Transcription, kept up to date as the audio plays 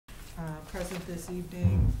present this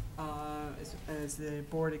evening as the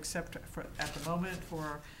board except for, at the moment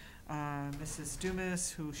for Mrs.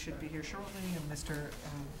 Dumas, who should be here shortly, and Mr.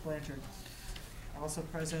 Blanchard. Also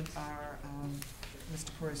present are Mr.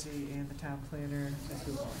 Corsi and the town planner, Ms.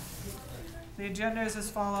 Hoover. The agenda is as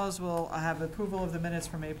follows. We'll have approval of the minutes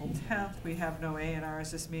from April 10th. We have no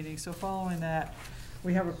A&Rs this meeting. So following that,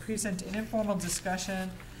 we have an informal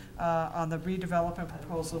discussion on the redevelopment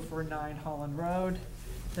proposal for 9 Holland Road,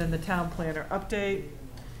 then the town planner update,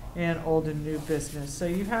 and old and new business. So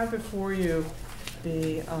you have before you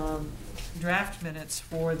the draft minutes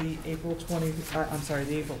for the April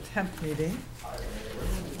 10th meeting.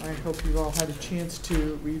 I hope you all had a chance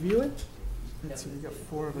to review it. Let's see, we've got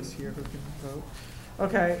 4 of us here who can vote.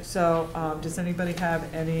 Okay, so does anybody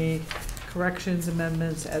have any corrections,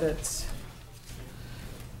 amendments, edits?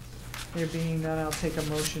 There being none, I'll take a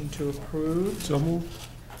motion to approve. So moved.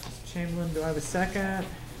 Mr. Chamberlain, do I have a second?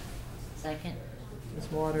 Second.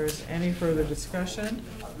 Ms. Waters, any further discussion?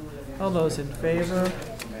 All those in favor?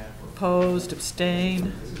 Opposed,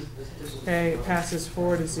 abstain? Okay, it passes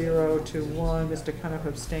 4-0 to 1. Mr. Cuniff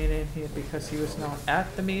abstaining here because he was not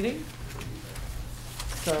at the meeting.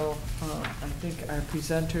 So I think our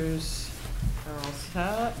presenters are all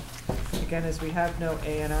set. Again, as we have no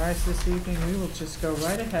A&Rs this evening, we will just go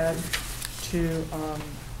right ahead to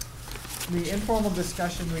the informal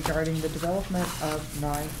discussion regarding the development of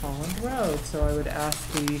 9 Holland Road. So I would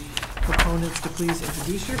ask the proponents to please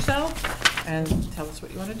introduce yourself and tell us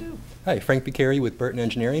what you want to do. Hi, Frank Bicari with Burton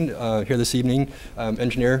Engineering here this evening.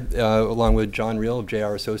 Engineer along with John Reel of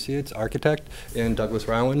JR Associates, architect, and Douglas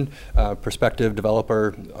Rowan, prospective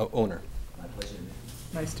developer owner. My pleasure.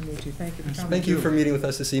 Nice to meet you. Thank you for coming. Thank you for meeting with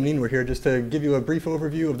us this evening. We're here just to give you a brief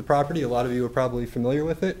overview of the property. A lot of you are probably familiar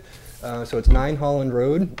with it. So it's 9 Holland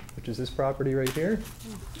Road, which is this property right here.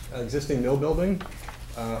 Existing mill building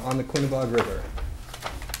on the Quinebaug River.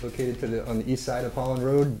 Located on the east side of Holland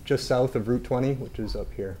Road, just south of Route 20, which is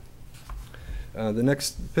up here. The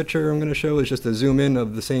next picture I'm going to show is just a zoom in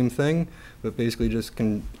of the same thing, but basically just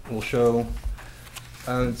will show.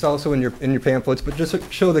 It's also in your pamphlets, but just to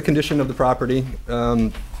show the condition of the property.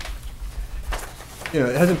 It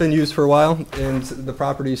hasn't been used for a while, and the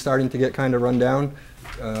property is starting to get kind of run down.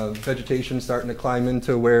 Vegetation starting to climb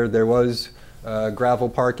into where there was gravel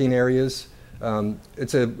parking areas.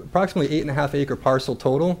 It's approximately 8.5 acre parcel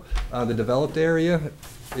total. The developed area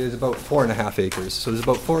is about 4.5 acres. So there's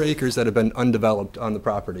about 4 acres that have been undeveloped on the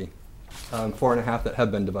property, 4.5 that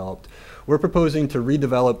have been developed. We're proposing to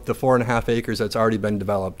redevelop the 4.5 acres that's already been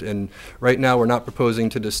developed. And right now we're not proposing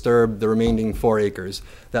to disturb the remaining 4 acres.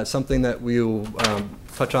 That's something that we'll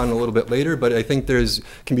touch on a little bit later, but I think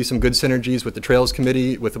can be some good synergies with the Trails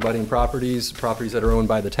Committee, with abutting properties that are owned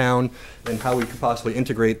by the town, and how we could possibly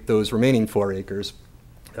integrate those remaining 4 acres.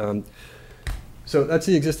 So that's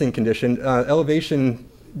the existing condition. Elevation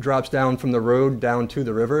drops down from the road down to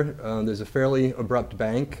the river. There's a fairly abrupt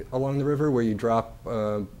bank along the river where you drop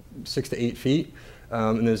 6 to 8 feet.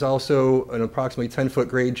 And there's also an approximately 10-foot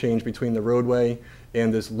grade change between the roadway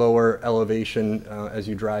and this lower elevation as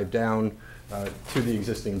you drive down to the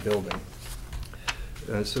existing building.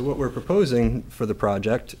 So what we're proposing for the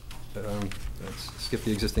project, let's skip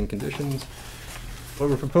the existing conditions. What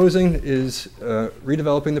we're proposing is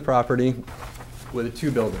redeveloping the property with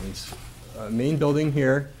 2 buildings. Main building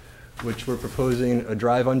here, which we're proposing a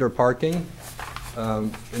drive-under parking,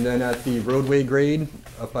 and then at the roadway grade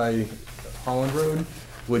up by Holland Road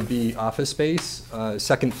would be office space.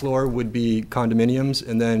 Second floor would be condominiums,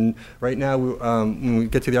 and then right now, when we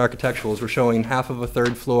get to the architecturals, we're showing half of a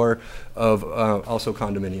third floor of also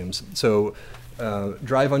condominiums. So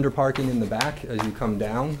drive-under parking in the back as you come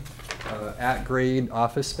down, at-grade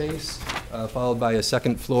office space, followed by a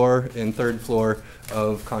second floor and third floor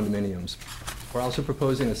of condominiums. We're also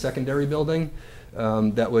proposing a secondary building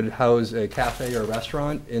that would house a cafe or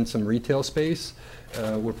restaurant and some retail space.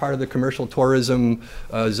 We're part of the commercial tourism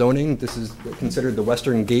zoning. This is considered the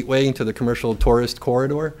western gateway to the commercial tourist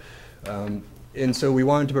corridor. And so we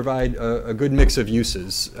wanted to provide a good mix of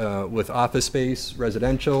uses with office space,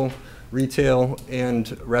 residential, retail,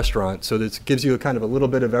 and restaurant. So this gives you a kind of a little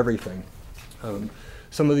bit of everything.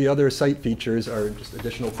 Some of the other site features are just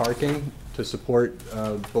additional parking to support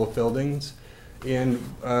both buildings. And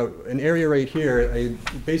an area right here, I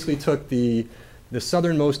basically took the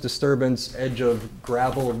southernmost disturbance edge of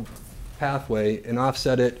gravel pathway and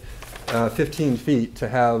offset it 15 feet to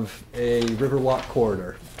have a Riverwalk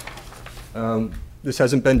corridor. This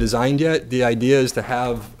hasn't been designed yet. The idea is to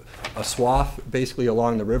have a swath basically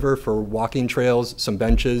along the river for walking trails, some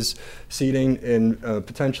benches, seating, and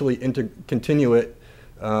potentially continue it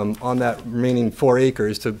on that remaining 4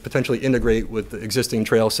 acres to potentially integrate with the existing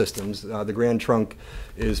trail systems. The Grand Trunk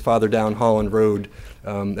is farther down Holland Road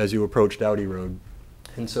as you approach Doughty Road.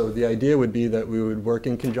 And so the idea would be that we would work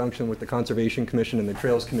in conjunction with the Conservation Commission and the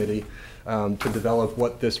Trails Committee to develop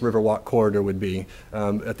what this Riverwalk corridor would be.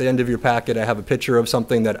 At the end of your packet, I have a picture of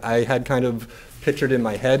something that I had kind of pictured in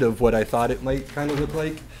my head of what I thought it might kind of look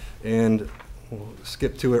like. And we'll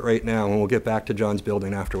skip to it right now, and we'll get back to John's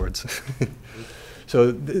building afterwards.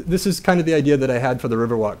 So this is kind of the idea that I had for the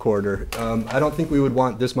Riverwalk corridor. I don't think we would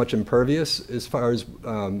want this much impervious as far as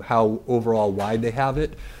how overall wide they have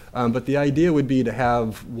it. But the idea would be to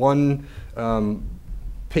have one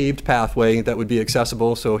paved pathway that would be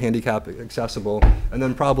accessible, so handicap accessible, and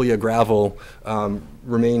then probably a gravel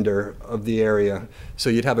remainder of the area. So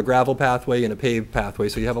you'd have a gravel pathway and a paved pathway.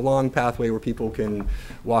 So you have a long pathway where people can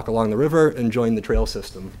walk along the river and join the trail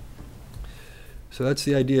system. So that's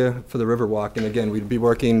the idea for the Riverwalk. And again, we'd be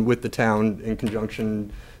working with the town in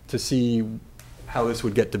conjunction to see how this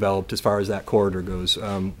would get developed as far as that corridor goes.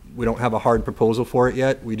 We don't have a hard proposal for it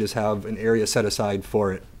yet. We just have an area set aside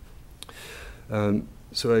for it.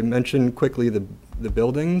 So I mentioned quickly the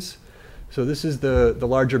buildings. So this is the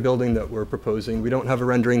larger building that we're proposing. We don't have a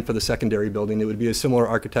rendering for the secondary building. It would be a similar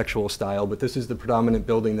architectural style, but this is the predominant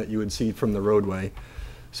building that you would see from the roadway.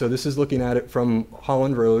 So this is looking at it from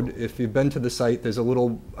Holland Road. If you've been to the site, there's a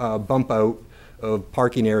little bump out of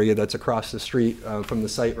parking area that's across the street from the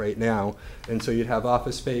site right now. And so you'd have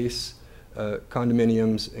office space,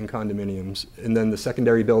 condominiums, and condominiums. And then the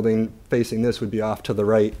secondary building facing this would be off to the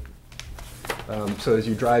right. So as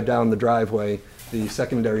you drive down the driveway, the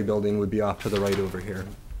secondary building would be off to the right over here.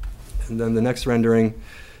 And then the next rendering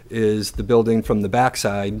is the building from the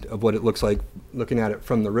backside of what it looks like looking at it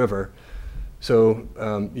from the river.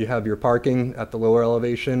 So you have your parking at the lower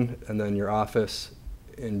elevation, and then your office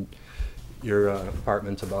and your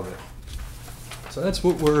apartments above it. So that's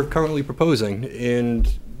what we're currently proposing, and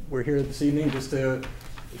we're here this evening just to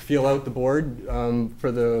feel out the board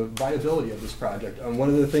for the viability of this project. One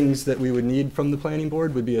of the things that we would need from the planning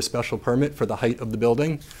board would be a special permit for the height of the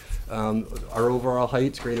building. Our overall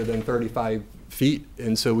height's greater than 35 feet,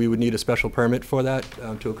 and so we would need a special permit for that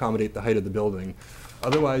to accommodate the height of the building.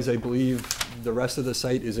 Otherwise, I believe the rest of the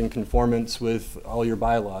site is in conformance with all your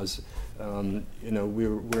bylaws. You know,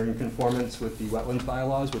 we're in conformance with the wetlands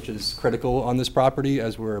bylaws, which is critical on this property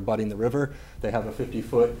as we're abutting the river. They have a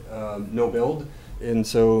 50-foot no build. And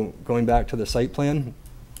so going back to the site plan,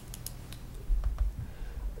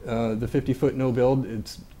 the 50-foot no build,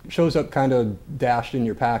 it shows up kind of dashed in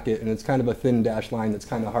your packet, and it's kind of a thin dashed line that's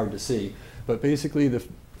kind of hard to see. But basically,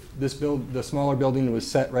 the smaller building was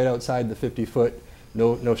set right outside the 50-foot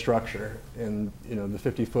no structure, and you know the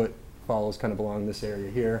 50-foot follows kind of along this area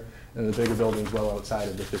here, and the bigger building's well outside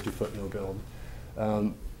of the 50-foot no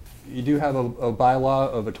build. You do have a bylaw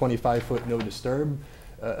of a 25-foot no disturb.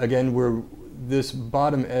 Again, this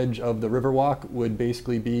bottom edge of the Riverwalk would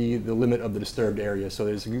basically be the limit of the disturbed area. So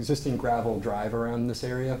there's an existing gravel drive around this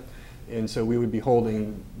area, and so we would be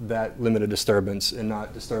holding that limit of disturbance and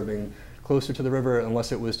not disturbing closer to the river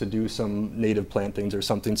unless it was to do some native plantings or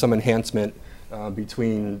something, some enhancement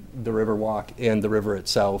between the Riverwalk and the river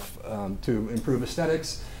itself to improve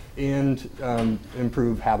aesthetics and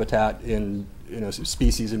improve habitat in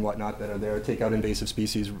species and whatnot that are there, take out invasive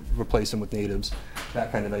species, replace them with natives, that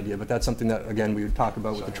kind of idea. But that's something that, again, we would talk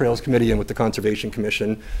about with the Trails Committee and with the Conservation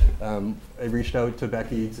Commission. I reached out to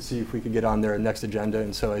Becky to see if we could get on their next agenda,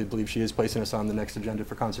 and so I believe she is placing us on the next agenda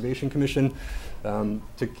for Conservation Commission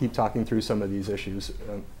to keep talking through some of these issues.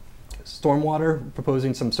 Stormwater,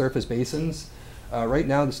 proposing some surface basins. Right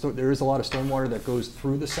now, there is a lot of stormwater that goes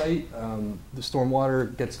through the site. The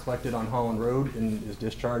stormwater gets collected on Holland Road and is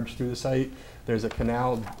discharged through the site. There's a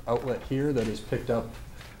canal outlet here that is picked up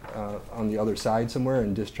on the other side somewhere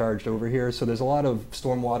and discharged over here. So there's a lot of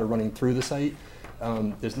stormwater running through the site.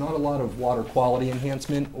 There's not a lot of water quality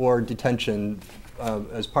enhancement or detention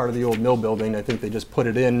as part of the old mill building. I think they just put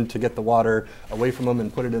it in to get the water away from them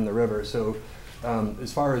and put it in the river. So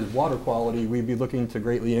as far as water quality, we'd be looking to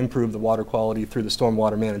greatly improve the water quality through the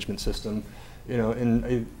stormwater management system.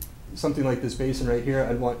 Something like this basin right here,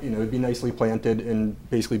 I'd want, it'd be nicely planted and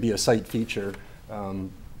basically be a site feature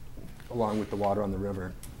along with the water on the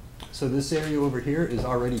river. So this area over here is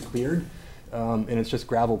already cleared, and it's just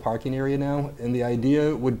gravel parking area now. And the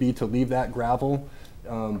idea would be to leave that gravel,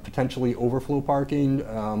 potentially overflow parking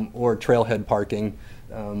or trailhead parking.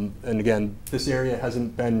 And again, this area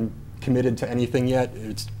hasn't been committed to anything yet.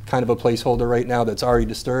 It's kind of a placeholder right now that's already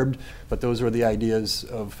disturbed, but those are the ideas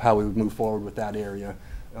of how we would move forward with that area.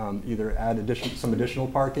 either add some additional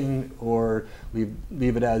parking or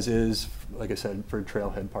leave it as is, like I said, for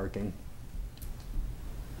trailhead parking.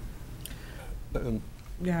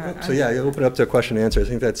 Yeah. So yeah, you open up to a question and answer. I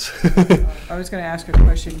think that's. I was gonna ask a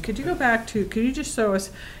question. Could you go back to, could you just show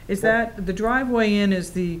us, is that, the driveway in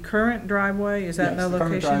is the current driveway? Is that Yes, no the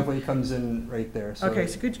current location? driveway comes in right there. So Okay,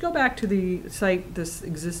 so could you go back to the site, this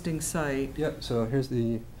existing site? Yep, so here's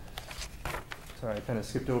the, sorry, I kind of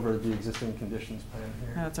skipped over the existing conditions plan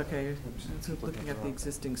here. That's okay. Oops, It's looking looking at the wrong.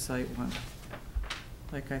 existing site one.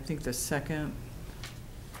 Like, I think the second,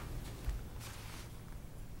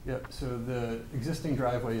 Yep, so the existing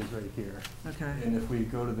driveway is right here. okay. And if we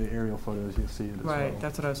go to the aerial photos, you'll see it as well. Right,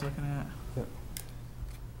 that's what I was looking at. Yep.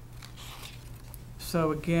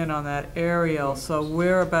 So again, on that aerial, so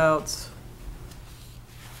whereabouts,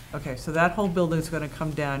 okay, so that whole building's gonna come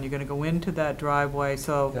down, you're gonna go into that driveway,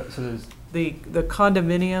 so Yep, so there's the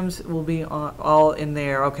condominiums will be all in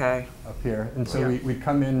there, okay. up here. And so Yeah. we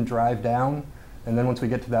come in, drive down, and then once we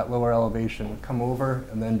get to that lower elevation, come over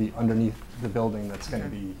and then be underneath the building that's going to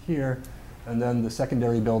Okay. be here. And then the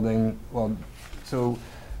secondary building, well, so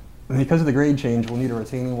because of the grade change, we'll need a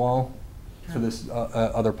retaining wall for this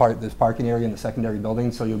other part, this parking area in the secondary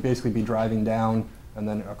building. So you'll basically be driving down and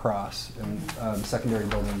then across, and secondary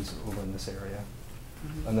buildings over in this area.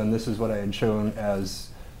 And then this is what I had shown as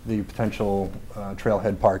the potential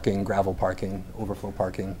trailhead parking, gravel parking, overflow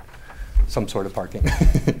parking, some sort of parking.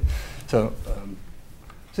 So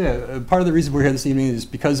yeah, part of the reason we're here this evening is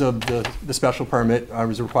because of the special permit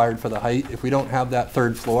was required for the height. If we don't have that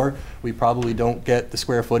third floor, we probably don't get the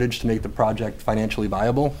square footage to make the project financially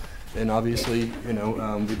viable. And obviously, you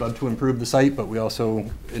know, we'd love to improve the site, but we also,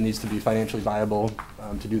 it needs to be financially viable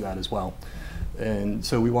to do that as well. And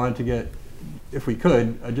so we wanted to get, if we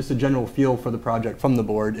could, just a general feel for the project from the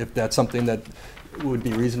board, if that's something that would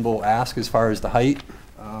be reasonable ask as far as the height.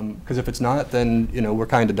 Because if it's not, then, you know, we're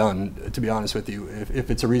kind of done, to be honest with you. If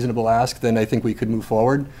it's a reasonable ask, then I think we could move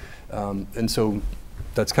forward. And so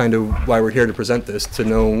that's kind of why we're here to present this, to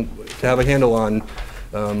know, to have a handle on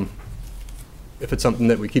if it's something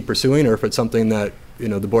that we keep pursuing or if it's something that, you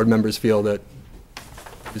know, the board members feel that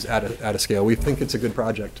is at a scale. We think it's a good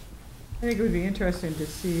project. I think it would be interesting to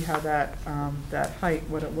see how that, that height,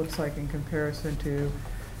 what it looks like in comparison to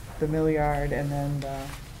the Millyard and then the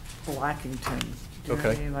Blackington. You know what I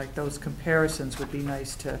Okay. mean? Like, those comparisons would be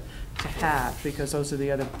nice to have, because those are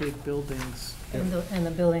the other big buildings. And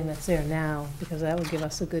the building that's there now, because that would give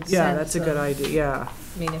us a good sense. Yeah, that's a good of- idea, yeah.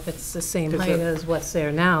 I mean, if it's the same Because height it- as what's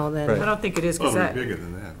there now, then. Right. I don't think it is, because Well, that, it'd be bigger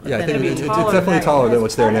than that. right? Yeah, I Then think it'd it's be taller definitely than- taller than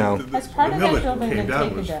what's there now. As part of that building, The mill they that came take down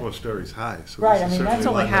it was down. 4 stories high, so right, this I is mean, that's certainly a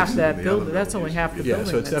only lot half nicer that than the other building, that's only building half the used to be. Yeah,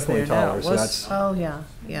 so building it's that's definitely there now. taller, so Was- that's, Oh,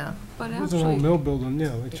 yeah. But It was an old actually, mill building,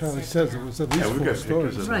 yeah, like Charlie says, it was at Yeah, least we've 4 got stories.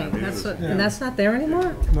 pictures of Right, that. that's what, Yeah. and that's not there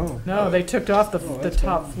anymore? No, No, they took off the that's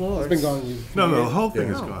top gone. floors. It's been gone. No, the whole thing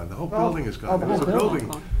Yeah. is gone, the whole Oh. building is Oh, gone. the There was a whole building.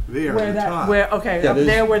 building there Where on that, top. where, okay, Yeah, up there's-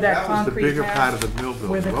 there where that That was the concrete bigger pad- part of the mill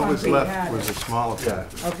where building. the What was concrete left pad was is. a smaller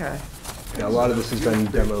part. Okay, yeah, a lot of this has been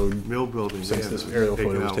demoed Mill building since there this that aerial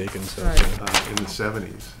taken photo was out, taken, so. Right. In the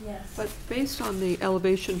 70s. but based on the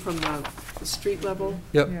elevation from the street level,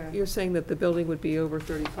 Yep. yeah. you're saying that the building would be over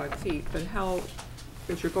 35 feet, but how,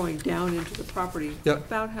 as you're going down into the property, Yep.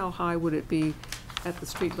 about how high would it be at the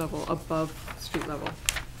street level, above street level?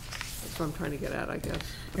 That's what I'm trying to get at, I guess.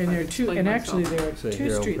 And there are two, Explain and actually myself. there are Say two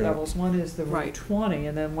here, street open up. levels. One is the Route Right. 20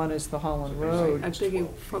 and then one is the Holland Road. I'm thinking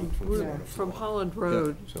from, Yeah. from Holland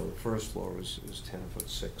Road, So the first floor is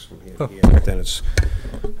 10'6" from here Oh. to here. Then it's,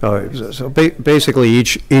 so basically,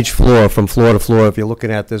 each floor, from floor to floor, if you're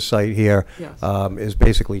looking at this site here, yes, is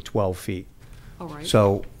basically 12 feet. all right.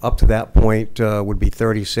 So up to that point would be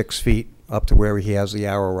 36 feet, up to where he has the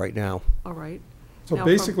arrow right now. All right. So Now,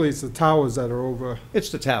 basically, it's the towers that are over, It's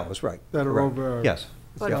the towers, right. that are Correct. over. Yes.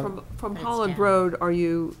 But Yeah. from It's Holland down. Road, are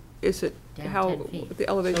you, is it, Down how, 10 feet. the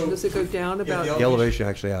elevation, does it go down Yeah, about? The elevation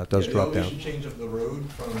actually does drop The down. elevation change of the road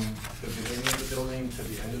from the beginning of the building to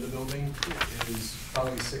the end of the building is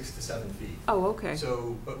probably 6 to 7 feet. Oh, okay.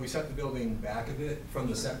 So, but we set the building back a bit from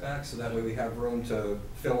the setback, so that way we have room to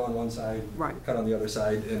fill on one side, Right. cut on the other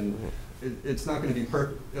side, and it's not gonna be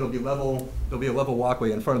it'll be level, there'll be a level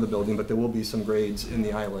walkway in front of the building, but there will be some grades in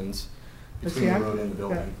the islands But between see, the road and the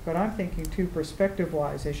building. But I'm thinking too,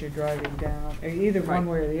 perspective-wise, as you're driving down, either one Right.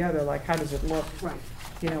 way or the other, like, how does it look? Right.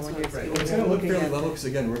 You know, when Right, you're it's gonna look looking fairly at. level, because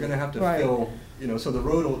again, we're gonna have to Right. fill, you know, so the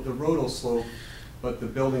road will slope but the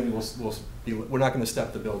building will be, we're not gonna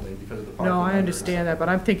step the building because of the parking. No, lot I or understand that, but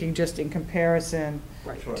I'm thinking just in comparison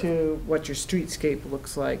Sure. to what your streetscape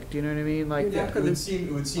looks like, do you know what I mean? Like, Yeah,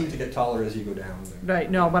 it would seem to get taller as you go down there. right,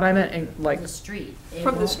 no, but I meant in, like, The street. It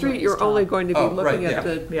From the won't street, look you're as only tall. going to be Oh, right, looking at yeah.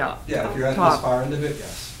 the yeah, Yeah, if you're at this Top. far end of it,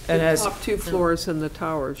 yes. and as, top two floors in the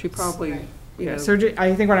towers. You probably, Right. you yeah, know, so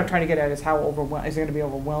I think what I'm trying to get at is how is it gonna be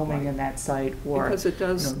overwhelming in that site, or, because it you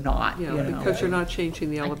does, know, not, you yeah, know? because you're not changing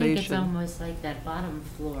the I think it's elevation. almost like that bottom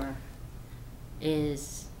floor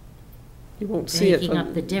is You won't see it making from,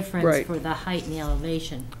 up the difference right. for the height and the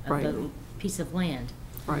elevation of Right. the piece of land,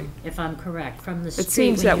 right. if I'm correct, from the street.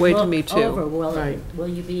 seems when that you way to look me, too. over, Right. will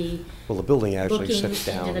you be Well, the building actually looking sits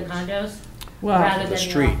into down. the condos? Well, rather The than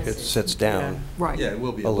street, it offices? sits down. Right. Yeah, it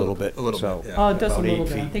will be A little bit, A little so- bit, yeah. oh, it does a About little 8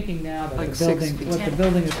 bit, I'm feet. thinking now that Like the 6 building, feet. what the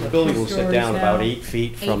building is, The what, building two will sit stories down about now? 8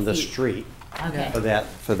 feet from 8 the feet. street Okay. for that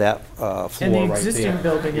floor And the right existing there.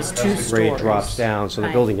 building is two The stories. grade drops down, so the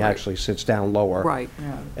Right. building actually sits down lower. Right.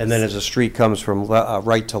 Yeah. And then as the street comes from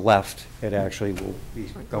right to left, it actually will be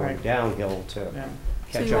going Right. downhill to Yeah.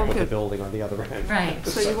 catch you up won't with the get- building on the other end. Right.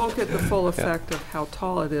 So you won't get the full effect of how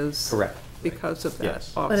tall it is. Correct. Because of that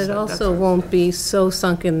Yes. offset. But it That's also right. won't be so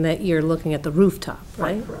sunken that you're looking at the rooftop,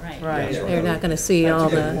 right? Right. Right. They're not gonna see That's a all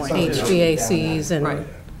good the point. HVACs and. Right.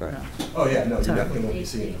 Right. Oh, yeah, no, you Sorry. definitely won't be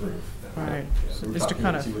seeing the roof. No. Right. Yeah, So the Mr. rooftop units,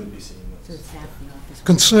 Cuniff. you wouldn't be seeing So those. it's half the office.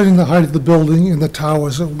 Considering the height of the building and the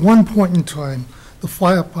towers, at one point in time, the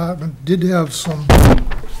fire department did have some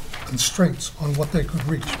constraints on what they could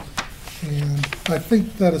reach. And I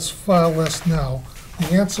think that is far less now.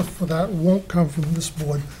 The answer for that won't come from this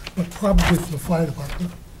board, but probably from the fire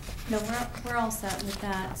department. No, we're all set with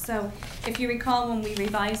that. So if you recall, when we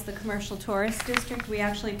revised the commercial tourist district, we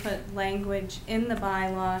actually put language in the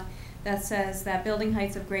bylaw that says that building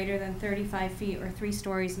heights of greater than 35 feet or 3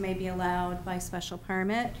 stories may be allowed by special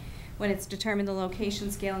permit when it's determined the location,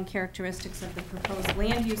 scale, and characteristics of the proposed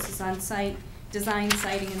land uses on site, design,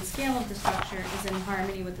 siting, and scale of the structure is in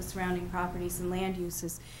harmony with the surrounding properties and land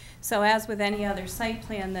uses. So as with any other site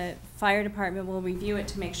plan, the fire department will review it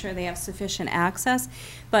to make sure they have sufficient access,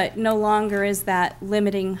 but no longer is that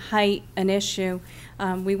limiting height an issue.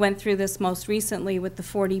 We went through this most recently with the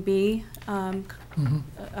 40B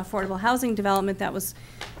affordable housing development that was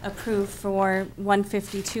approved for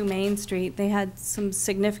 152 Main Street. They had some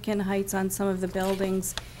significant heights on some of the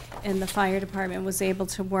buildings, and the fire department was able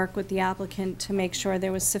to work with the applicant to make sure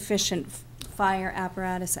there was sufficient fire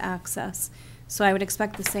apparatus access. So I would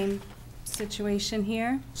expect the same situation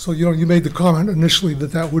here. So, you made the comment initially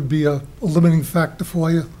that that would be a limiting factor for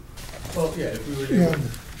you. Well, yeah, if we were Yeah. able,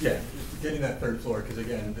 yeah, getting that third floor, because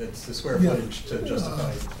again, it's the square Yeah. footage to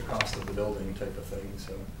justify the cost of the building type of thing,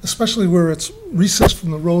 so. Especially where it's recessed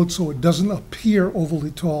from the road so it doesn't appear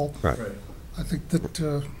overly tall. Right. Right. I think that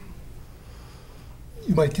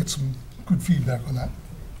you might get some good feedback on that,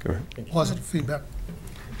 Correct. positive feedback.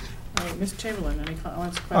 All right, Mr. Chamberlain, any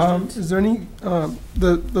comments, questions? Is there any,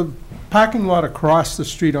 the parking lot across the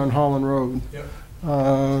street on Holland Road? Yep. So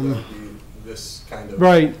Um, it'd be this kind of.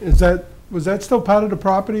 Right, was that still part of the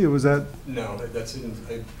property, or was that, No, that's in,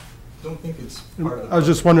 I don't think it's part of the. I was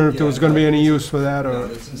just wondering if there was gonna be any use for that, No, or,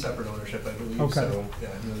 it's in separate ownership, I believe, Okay. so, yeah.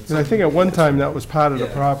 no, it's and I think at one time that was part of the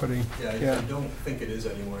Yeah. property. Yeah, yeah. I don't think it is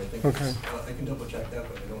anymore, I think Okay. it's, I can double check that,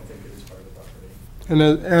 but I don't think it is part of the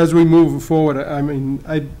property. And as we move forward, I mean,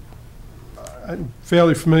 I'm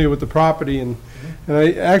fairly familiar with the property, and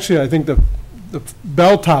I think the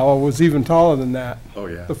bell tower was even taller than that, Oh,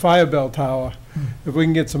 yeah. the fire bell tower. If we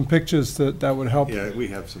can get some pictures that would help Yeah, we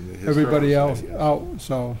have some. everybody else historical out,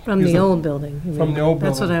 so. From because the old building, you From mean. the old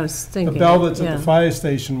That's what building. I was thinking. The bell that's at yeah. the fire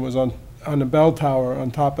station was on the bell tower on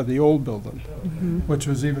top of the old building, which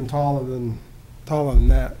was even taller than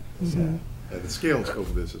that. Yeah, the scale and scope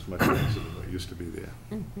of this is much nicer than what used to be there.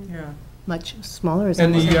 Yeah. Much smaller, is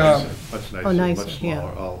And that the, what Much Oh, nicer, nicer, much yeah.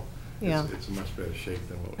 smaller, all, Yeah. it's in much better shape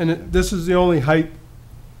than what. And this is the only height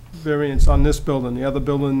variance on this building. The other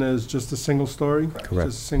building is just a single story? Correct.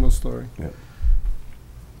 Just a single story.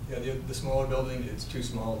 Yeah, the smaller building, it's too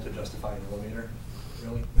small to justify an elevator,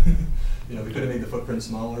 really. You know, we could have made the footprint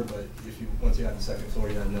smaller, but once you have the second floor,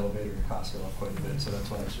 you have an elevator, your costs go up quite a bit, so that's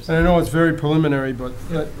why it's just. And I know it's very preliminary, but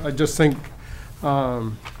I just think,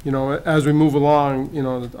 as we move along,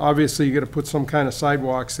 obviously you gotta put some kind of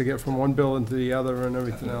sidewalks to get from one building to the other and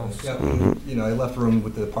everything else. Yeah, I left room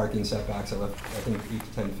with the parking setbacks, I left, I think, 8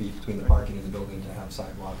 to 10 feet between the parking and the building to have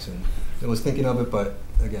sidewalks, and I was thinking of it, but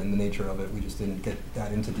again, the nature of it, we just didn't get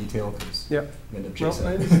that into detail, because Yep. we ended up No, chasing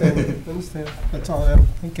I it. understand. That's all I have.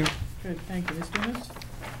 Thank you. Good, thank you. Ms. Dumas?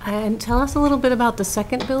 And tell us a little bit about the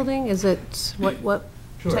second building. Is it, what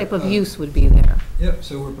Sure, type of uh, use would be there? Yep,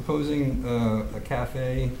 so we're proposing a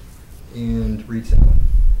cafe and retail.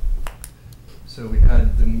 So we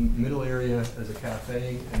had the middle area as a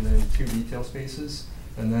cafe and then 2 retail spaces,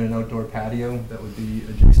 and then an outdoor patio that would be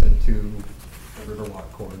adjacent to the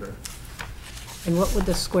Riverwalk corridor. And what would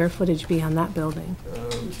the square footage be on that building?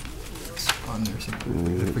 It's on there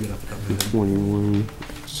somewhere. I forget off the top of my head. 21,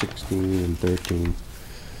 16, and 13.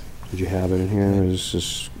 Did you have it in here? Is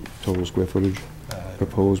this total square footage?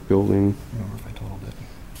 Proposed building, I don't remember if I totaled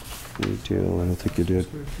it. retail, I don't think you did.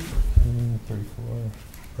 34,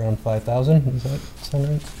 around 5,000, does that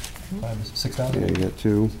sound right? 6,000? Yeah, you got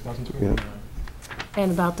 2. 6,000 square Yeah. feet?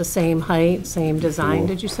 And about the same height, same design,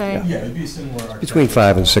 did you say? Yeah, it'd be similar. Between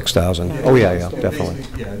 5,000 and 6,000. Oh, yeah, yeah, So definitely.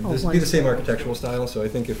 basically, Yeah, Oh, this would be the same architectural style, so I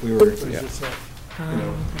think if we were, Yeah. you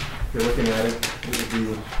know, if you're looking at it, it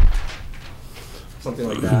would be something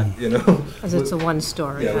like that, you know? Because it's a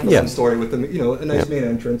one-story. Yeah, with height. the Yeah. one story with the, you know, a nice Yeah. main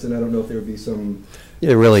entrance, and I don't know if there would be some,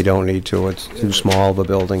 You really don't need to, it's too small of a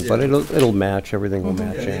building, but Yeah. it'll match, everything will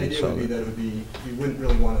match yeah, the in, idea so. would be that it would be, you wouldn't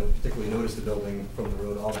really want to particularly notice the building from the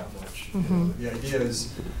road all that much. You know, the idea is,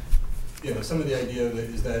 you know, some of the idea of it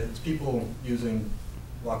is that it's people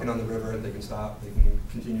walking on the river, they can stop, they can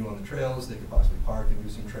continue on the trails, they could possibly park and do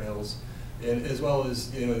some trails. And as well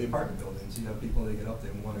as, you know, the apartment buildings, you have people, they get up, they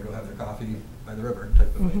want to go have their coffee by the river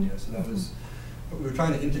type of idea. So that was, we were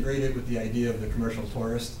trying to integrate it with the idea of the commercial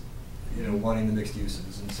tourist, you know, wanting the mixed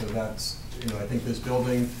uses. And so that's, you know, I think this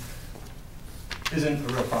building isn't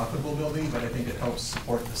a real profitable building, but I think it helps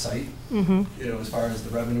support the site, you know, as far as the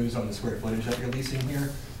revenues on the square footage that you're leasing here.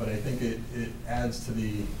 But I think it adds to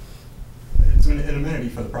the, it's an amenity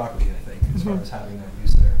for the property, I think, as far as having that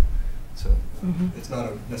use there. So it's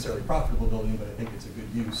not a necessarily profitable building, but I think it's a good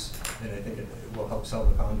use, and I think it will help sell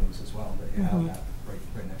the condos as well, that you have that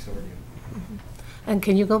right next door to you. And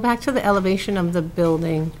can you go back to the elevation of the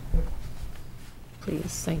building?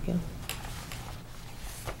 Please, thank you.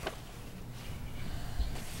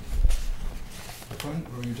 The front,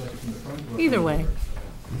 or you judge it from the front? or Either from the way.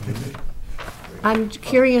 rear? I'm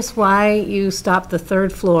curious why you stopped the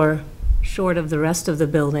 3rd floor short of the rest of the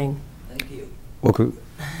building. Well, could-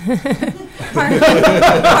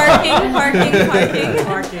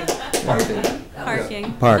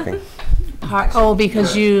 Parking. Parking. Oh,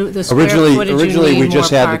 because the square Originally, footage, you originally, we need more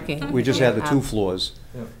just had, parking. we just had the 2 floors.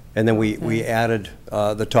 Yeah. And then we added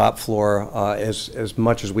the top floor as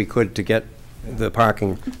much as we could to get the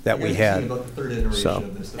parking that Yeah, we this is had. about the 3rd iteration So.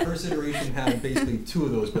 of this. The first iteration had basically 2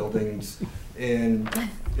 of those buildings, and,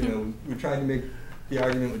 you know, we tried to make the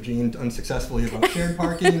argument with Gene unsuccessfully about shared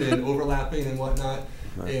parking and overlapping and whatnot.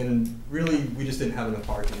 And really, we just didn't have enough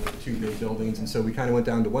parking with 2 big buildings, and so we kind of went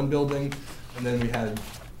down to 1 building, and then we had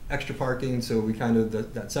extra parking, so we kind of,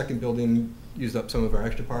 that 2nd building used up some of our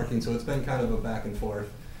extra parking, so it's been kind of a back and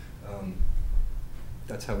forth.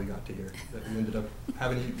 That's how we got to here. That we ended up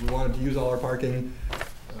having, we wanted to use all our parking,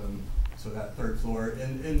 so that 3rd floor,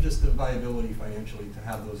 and just the viability financially to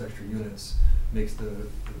have those extra units makes the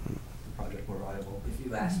project more viable. If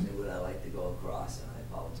you ask me, would I like to go across, and I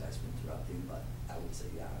apologize for interrupting, but I would say,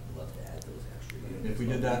 yeah, I'd love to add those extra units. If we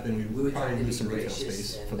did that, then We we'd were trying probably to be use some retail gracious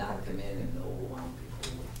space and for the not come parking. in and overwhelm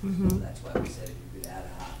people. So that's why we said if you could add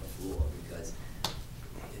a half a floor, because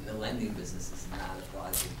in the lending business, it's not a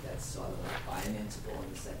project that's sort of like financeable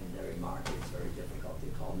in the secondary market. It's very difficult.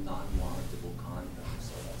 They call them non-warrantable condos,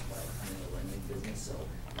 so that's why I'm in the lending business, so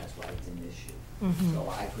that's why it's an issue.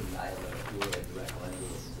 So I couldn't either do a direct lender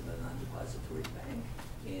into the non-depository bank,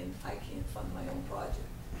 and I can't fund my own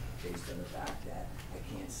project based on the fact that I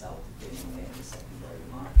can't sell to anyone in the secondary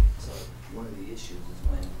market. So one of the issues is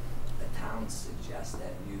when the town suggests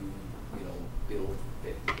that you know, build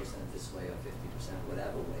 50% this way or 50%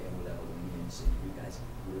 whatever way, and whatever means you guys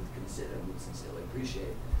would consider, would sincerely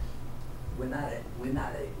appreciate. We're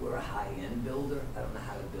a high-end builder. I don't know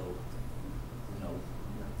how to build, you know,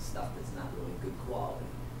 stuff that's not really good quality.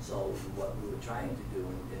 So what we were trying to do,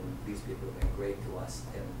 and these people have been great to us,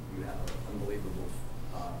 and you have unbelievable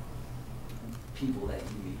people that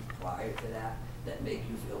you meet prior to that make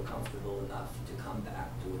you feel comfortable enough to come back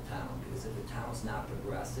to a town. Because if a town's not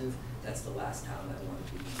progressive, that's the last town I want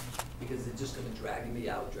to be in. Because they're just gonna drag me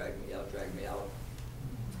out.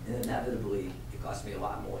 And inevitably, it costs me a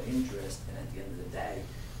lot more interest, and at the end of the day,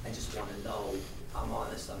 I just wanna know, I'm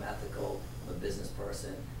honest, I'm ethical, I'm a business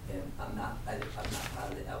person, and I'm not part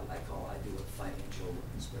of the, I do a financial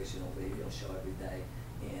inspirational radio show every day,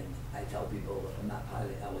 and I tell people I'm not part of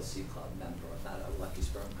the LSC club member, I'm not a Lucky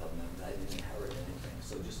Sperm Club member, I didn't inherit anything.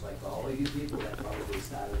 So just like all of you people that probably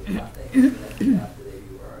started with nothing, and after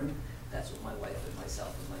you earn, that's what my wife and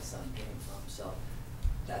myself and my son came from. So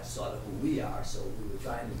that's sort of who we are, so we were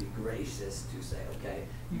trying to be gracious to say, okay,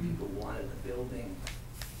 you people wanted a building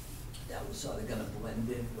that was sort of gonna blend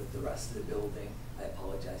in with the rest of the building. I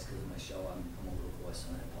apologize because of my show, I'm a little hoarse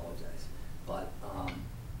and I apologize. But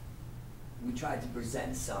we tried to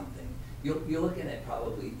present something. You're looking at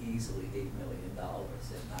probably easily $8 million,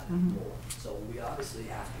 if not more. So we obviously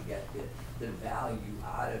have to get the value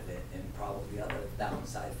out of it, and probably the other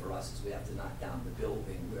downside for us is we have to knock down the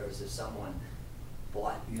building, whereas if someone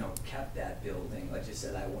bought, kept that building, like you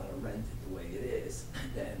said, I want to rent it the way it is,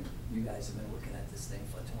 then you guys have been looking at this thing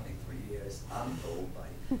for 23 years. I'm told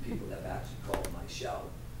by people that have actually called my show.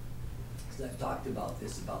 Because I've talked about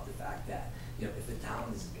this, about the fact that, if the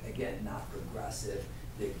town is, again, not progressive,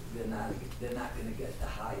 they're not going to get the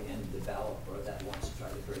high-end developer that wants to try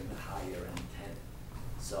to bring the higher-end tenant.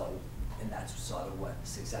 So, and that's sort of what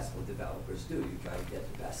successful developers do. You try to get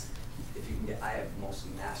the best. If you can get, I have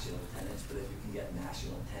mostly national tenants, but if you can get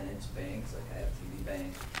national tenants, banks, like I have TD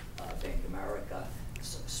Bank, Bank of America,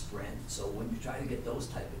 Sprint. So when you try to get those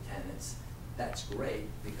type of tenants, that's great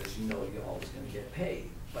because you're always going to get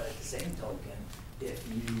paid. But at the same token, if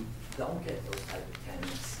you don't get those type of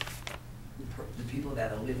tenants, the people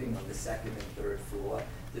that are living on the second and third floor,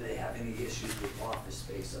 do they have any issues with office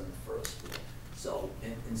space on the first floor? So,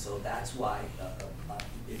 and so that's why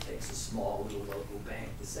it takes a small little local bank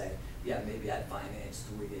to say, yeah, maybe I'd finance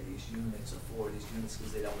 3 of these units or 4 of these units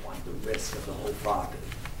because they don't want the risk of the whole property.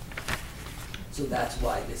 So that's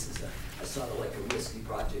why this is a sort of like a risky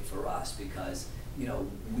project for us because,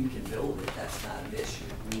 we can build it, that's not an issue.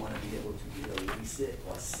 We want to be able to either lease it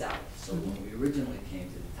or sell it. So when we originally came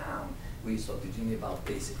to the town, we spoke to Jimmy about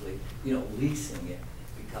basically, leasing it.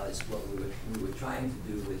 Because what we were trying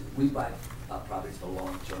to do is we buy properties for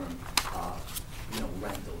long-term,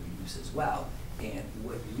 rental use as well. And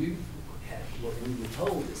what we were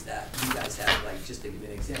told is that you guys have, like, just to give you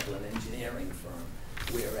an example, an engineering firm,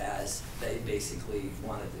 whereas they basically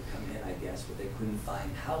wanted to come in, I guess, but they couldn't find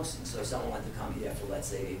housing. So if someone wanted to come here for, let's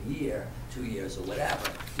say, a year, 2 years, or whatever,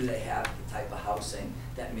 do they have the type of housing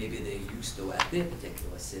that maybe they're used to at their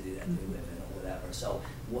particular city that they live in? Whatever. So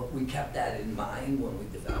what we kept that in mind when we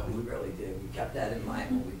developed, we really did. We kept that in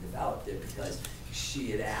mind when we developed it because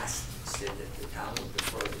she had said that the town would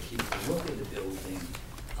prefer to keep the look of the building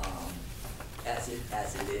as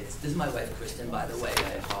it is. This is my wife, Kristen, by the way.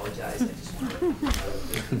 I apologize. I just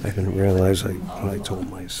wanted I didn't realize when I told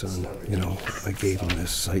my son, I gave him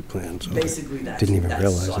this site plan, so I didn't even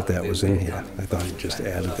realize that was in here. I thought he just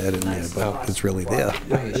added that in there, but it's really there.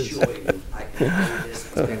 I assure you, I can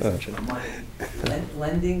tell you this, money.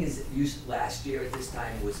 Lending is used last year at this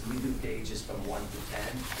time was we do pages from 1 to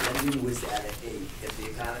 10. Lending was at an 8. If the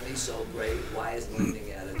economy's so great, why is lending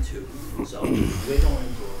at a 2? So we're going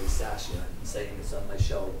into a recession. I've been saying this on my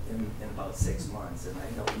show in about 6 months, and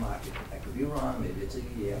I know the market, I could be wrong, maybe it's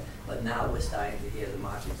a year, but now we're starting to hear the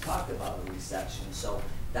market talk about a recession. So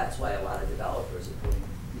that's why a lot of developers are putting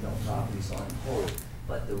properties on hold.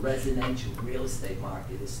 But the residential real estate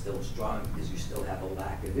market is still strong because you still have a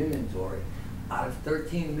lack of inventory. Out of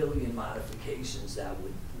 13 million modifications that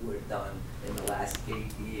were done in the last 8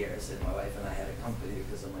 years, and my wife and I had a company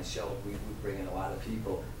because of my show, we would bring in a lot of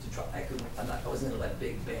people to try. I wasn't going to let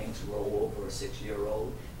big banks roll over a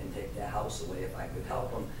 6-year-old and take their house away if I could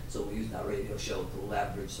help them. So we used our radio show to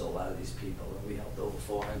leverage a lot of these people, and we helped over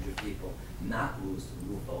 400 people not lose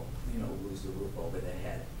the roof over their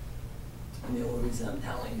head. And the only reason I'm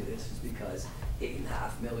telling you this is because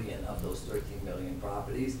 8.5 million of those 13 million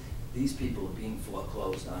properties, these people are being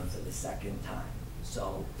foreclosed on for the second time.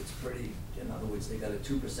 So it's pretty, in other words, they got a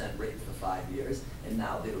 2% rate for 5 years, and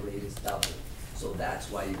now their rate is double. So that's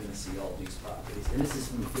why you're gonna see all these properties. And this is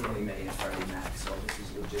from Fannie Mae and Freddie Mac, so this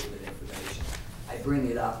is legitimate information. I bring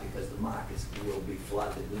it up because the markets will be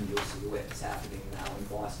flooded when you'll see what's happening now in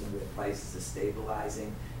Boston where prices are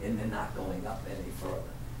stabilizing and they're not going up any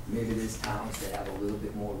further. Maybe there's towns that have a little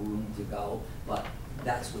bit more room to go, but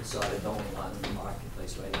that's what's sort of going on in the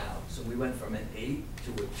marketplace right now. So we went from an 8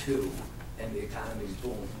 to a 2, and the economy's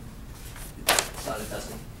booming. It sort of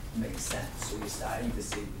doesn't make sense. So we're starting to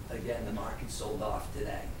see, again, the market sold off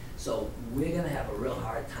today. So we're gonna have a real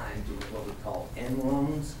hard time doing what we call end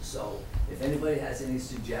loans. So if anybody has any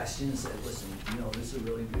suggestions, that listen, this is a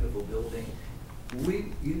really beautiful building.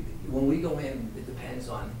 When we go in, it depends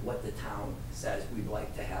on what the town says we'd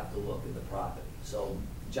like to have the look of the property. So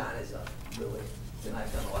John is and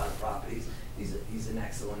I've done a lot of properties. He's an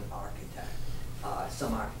excellent architect.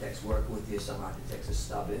 Some architects work with you, some architects are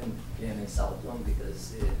stubborn, can't insult them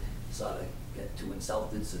because they sort of get too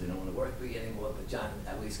insulted, so they don't want to work with you anymore. But John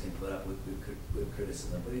at least can put up with good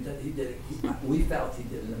criticism. But we felt he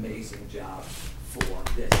did an amazing job for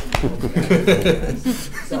this.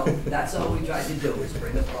 So that's all we tried to do, is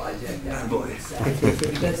bring a project down.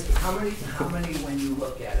 Because how many, when you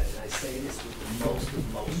look at it, and I say this with the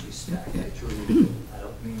most respect, I truly do, I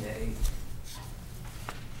don't mean any,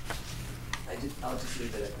 I'll just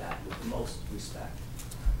leave it at that, with the most respect.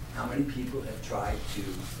 How many people have tried to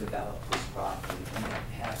develop this property and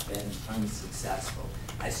have been unsuccessful?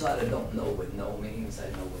 I sort of don't know what no means. I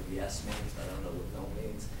know what yes means, but I don't know what no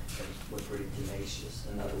means. And we're pretty tenacious.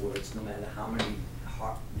 In other words, no matter how many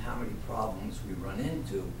problems we run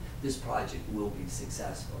into, this project will be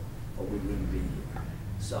successful, or we wouldn't be here.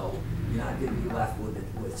 So you're not going to be left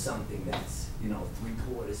with something that's, you know,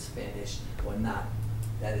 3/4 finished or not.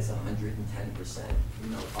 That is 110%, you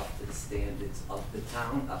know, up to the standards of the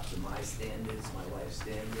town, up to my standards, my wife's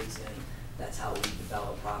standards, and that's how we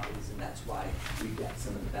develop properties, and that's why we get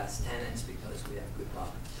some of the best tenants, because we have good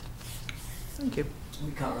properties. Thank you.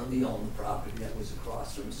 We currently own the property that was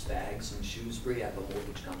across from Spags in Shrewsbury. I have a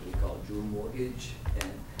mortgage company called Drew Mortgage,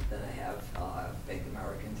 and then I have Bank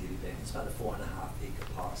American, TD Bank. It's about a 4.5-acre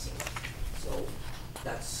parcel. So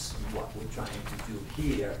that's what we're trying to do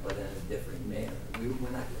here, but in a different manner. We're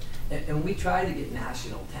not, and we try to get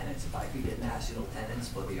national tenants. If I could get national tenants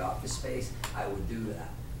for the office space, I would do that.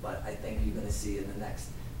 But I think you're going to see in the next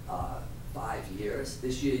 5 years.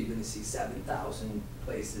 This year, you're going to see 7,000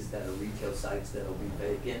 places that are retail sites that will be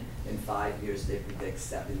vacant. In 5 years, they predict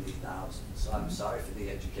 70,000. So I'm sorry for the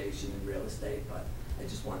education in real estate, but I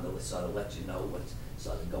just wanted to sort of let you know what's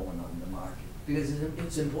sort of going on in the market. Because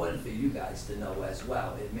it's important for you guys to know as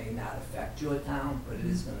well. It may not affect your town, but it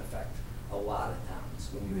is going to affect a lot of towns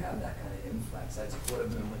when you have that kind of influx. That's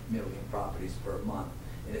 250,000 properties per month.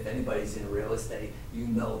 And if anybody's in real estate, you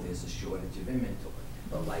know there's a shortage of inventory.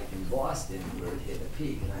 But like in Boston, where it hit a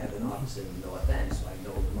peak, and I have an office in the North End, so I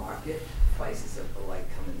know the market, prices are like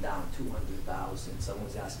coming down 200,000. Someone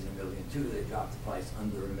was asking $1.2 million, they dropped the price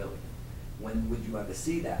under $1 million. When would you ever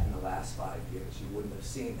see that in the last 5 years? You wouldn't have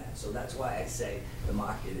seen that. So that's why I say the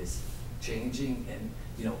market is changing, and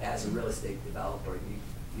you know, as a real estate developer,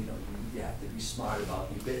 you have to be smart about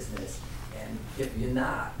your business. And if you're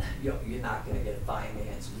not, you're not going to get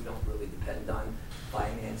financed. We don't really depend on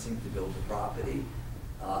financing to build a property,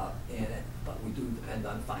 but we do depend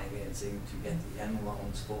on financing to get the end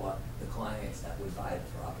loans for the clients that would buy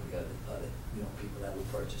the property, or the people that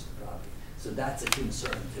would purchase the property. So that's a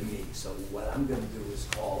concern to me. So what I'm going to do is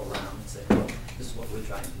call around and say, look, this is what we're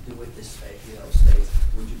trying to do with this space.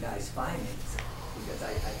 Would you guys finance it? Because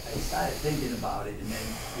I started thinking about it, and then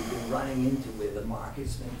we've been running into where the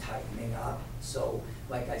market's been tightening up. So,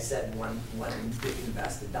 like I said, one big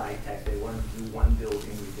investor, Ditech, they wanted to do one building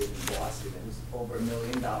we did in Boston. It was over $1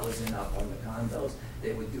 million and up on the condos.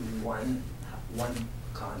 They would do one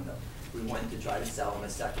condo. We went to try to sell them a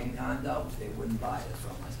second condo. They wouldn't buy it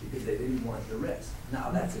from us because they didn't want the risk.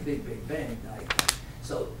 Now, that's a big, big bank.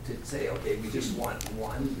 So to say, okay, we just want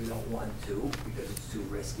one, we don't want two because it's too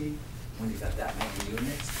risky when you got that many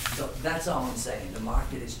units. So that's all I'm saying. The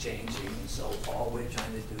market is changing, and so all we're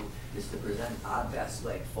trying to do is to present our best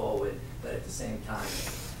leg forward, but at the same time,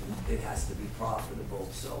 it has to be profitable.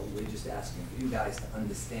 So we're just asking for you guys to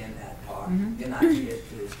understand that part. You're not here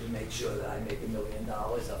to make sure that I make $1 million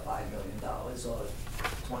or $5 million or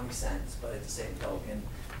 20 cents, but at the same token,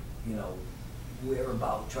 you know, we're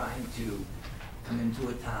about trying to come into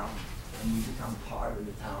a town and we become part of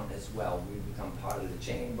the town as well. We become part of the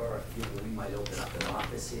chamber. We might open up an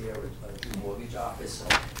office here, a mortgage office, so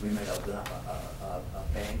we might open up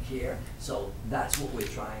a bank here. So that's what we're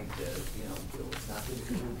trying to, do. It's not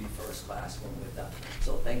that it will be first class when we're done.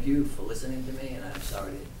 So thank you for listening to me, and I'm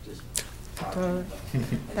sorry to just talk to you,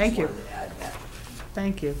 but Thank you. wanted to add that.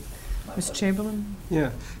 Thank you. Mr. Chamberlain?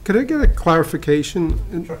 Yeah. Could I get a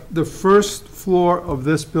clarification? Sure. The first floor of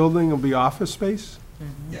this building will be office space?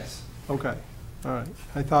 Yes. Okay, all right.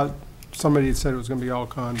 I thought somebody had said it was going to be all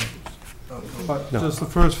condos. But No. just the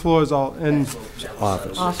first floor is all, and,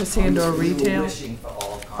 Office. Office and/or retail? Wishing for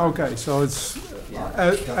all condos. okay, so it's,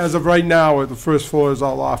 as of right now, the first floor is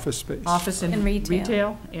all office space. Office and And retail.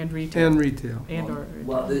 retail? And retail? And retail. And/or?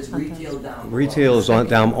 Well, there's retail down below. Retail is on,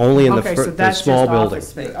 down only in the Okay, so the that's small just building. office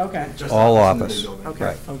space. Okay, All office. okay.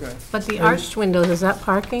 Right. Okay. But the arched windows, is that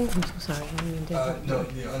parking? I'm so sorry. I didn't mean to-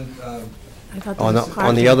 No, I thought that On was the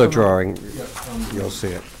parking other for- drawing, yeah, you'll see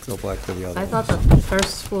it. Go back to the other I one. thought the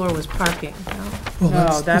first floor was parking, no? Well,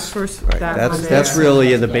 No, that's first, Right, that that's, one that's there.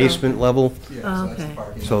 really in the basement level. yeah, Oh, so that's the okay.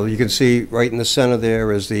 parking. So you can see right in the center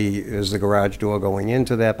there is the garage door going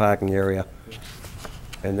into that parking area.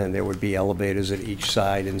 And then there would be elevators at each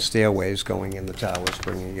side and stairways going in the towers,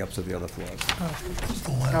 bringing you up to the other floors. It's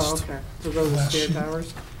the Oh, last, okay. So those are Last stair sheet.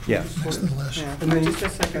 towers? Yeah. Yeah, And then- just a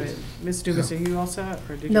second. Ms. Dumas, are you all set,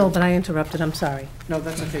 or did you? No, but I interrupted, I'm sorry. No,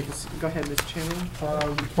 that's okay, just go ahead, Mr. Chairman.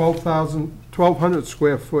 1,200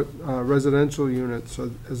 square foot residential units, so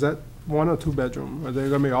is that one or two bedroom? Are they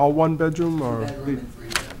gonna be all one bedroom, or Bedroom and 3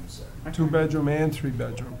 bedrooms, sir. two bedroom and three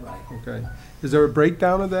bedroom? Right. Okay. Is there a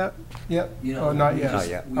breakdown of that yet? You know, Or not we yet? just-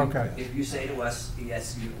 Not yet. we- Okay. If you say to us,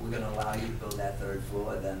 yes, we're gonna allow you to build that 3rd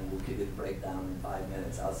floor, then we'll give you the breakdown in 5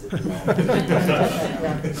 minutes. I'll sit there.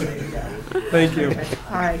 Thank you.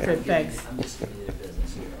 All right, good, thanks. I'm just giving you the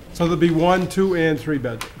business here. So there'll be 1, 2, and 3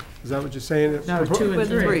 bedroom? Is that what you're saying? No, 2 and With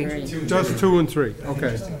 3. three. Just 2 and 3,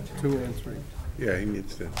 okay. 2 and 3. Yeah, he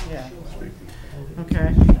needs to Yeah, speak.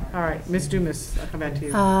 okay. All right, Ms. Dumas, I'll come back to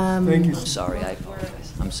you. Thank you. I'm sorry, I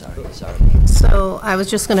apologize. I'm sorry. So I was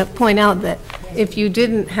just going to point out that if you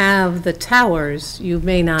didn't have the towers, you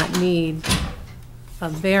may not need a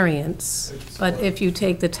variance. But if you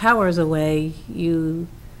take the towers away, you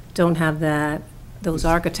don't have those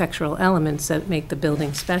architectural elements that make the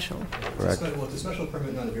building special. Correct. Well, it's a special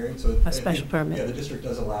permit, not a variance, so. A special permit. Yeah, the district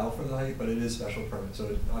does allow for the height, but it is special permit,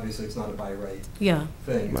 so obviously it's not a by right Yeah,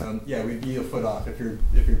 thing. Right. Yeah, we'd be a foot off. If you're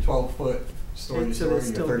 12 foot story to So story,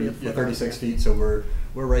 it'd still be a you're foot off, 36 yeah. feet, so we're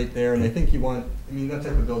right there. And I think you want, I mean, that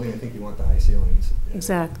type of building, I think you want the high ceilings. Yeah.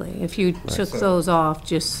 exactly. If you took So- those off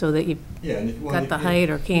just so that you Yeah, and if, well, got if the you- height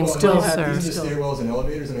or came well, Still have closer. these are stairwells and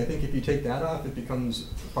elevators, and I think if you take that off, it becomes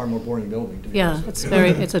a far more boring building to me. Yeah, So- it's very,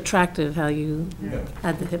 it's attractive how you Yeah.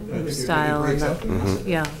 had the I think hip it style and breaks up the, the mass.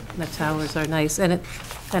 yeah, the towers are nice. And it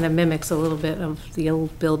kind of mimics a little bit of the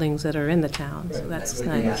old buildings that are in the town, so Right. that's Like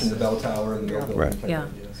you nice. mentioned, the bell tower and the mill building Right. type Yeah.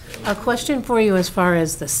 ideas, so. A question for you as far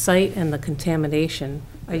as the site and the contamination.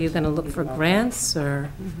 Are you going to look for grants, or?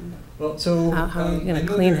 Well, so. How are you gonna I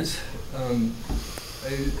know clean it? there's,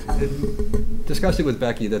 I had discussed it with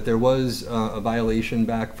Becky, that there was a violation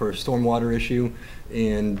back for a stormwater issue,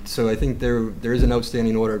 and so I think there is an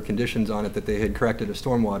outstanding order of conditions on it that they had corrected a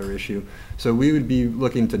stormwater issue. So we would be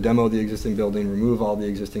looking to demo the existing building, remove all the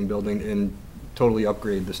existing building, and totally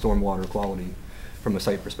upgrade the stormwater quality from a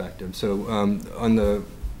site perspective. So on the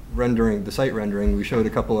rendering, the site rendering, we showed a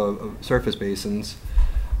couple of surface basins.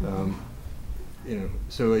 You know,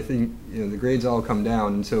 so I think, you know, the grades all come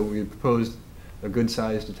down, and so we proposed a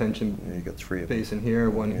good-sized Yeah, detention you got 3 of them. basin here,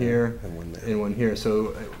 one Yeah, here, and one there. and one here.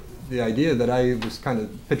 So the idea that I was kind of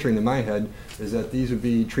picturing in my head is that these would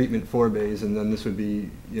be treatment forebays, and then this would be,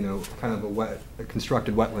 you know, kind of a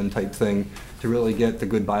constructed wetland type thing to really get the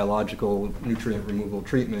good biological nutrient removal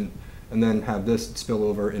treatment, and then have this spill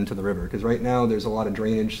over into the river. Because right now, there's a lot of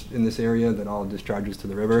drainage in this area that all discharges to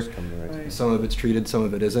the river. Just come right- Right. Some of it's treated, some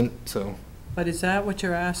of it isn't, so. But is that what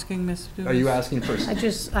you're asking, Ms. Dumas? Are you asking for?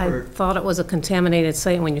 I thought it was a contaminated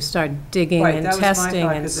site when you start digging Right, and that was my testing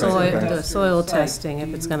thought, and 'cause soil, there's a the test soil site. testing,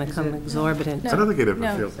 if it's going to come exorbitant. I don't think it ever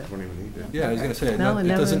No. failed, don't even need that. Yeah, I was gonna say, No, it it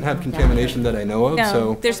doesn't never- have contamination that I know of, No,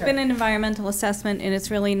 so. there's been an environmental assessment, and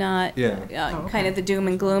it's really not Yeah. kind of the doom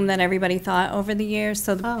and gloom that everybody thought over the years.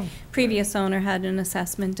 So the Oh, previous owner had an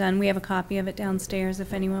assessment done. We have a copy of it downstairs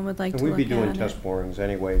if anyone would like And to we'd look be at doing it. test borings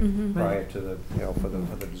anyway Mhm. prior to the, you know, for the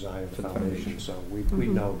design of the foundation. So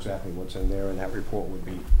we'd know exactly what's in there, and that report would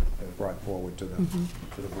be brought forward to the board,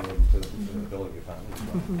 to the building department as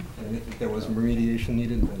well. And if there was remediation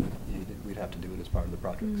needed, then we'd have to do it as part of the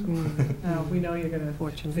project, so. No, we know you're gonna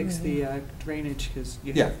Fortunately, fix the drainage, because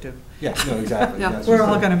you Yeah. have to. Yeah, no, exactly. Yeah. That's We're just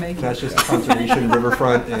all a- gonna make it. That's just conservation,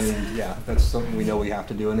 riverfront, and yeah, that's something we know we have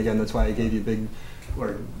to do. And again, that's why I gave you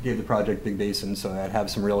gave the project big basin, so I'd have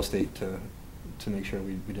some real estate to make sure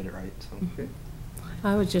we did it right, so.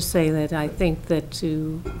 I would just say that I think that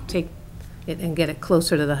to take it and get it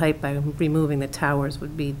closer to the height by removing the towers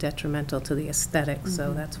would be detrimental to the aesthetics,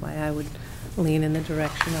 so that's why I would lean in the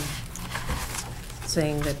direction of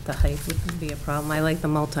saying that the height wouldn't be a problem. I like the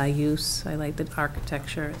multi-use, I like the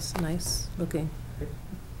architecture, it's nice looking.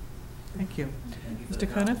 Thank you. Mr.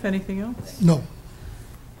 Cuniff, anything else? No.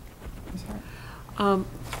 Ms. Hart?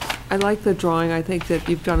 I like the drawing. I think that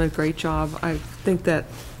you've done a great job. I think that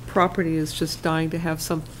property is just dying to have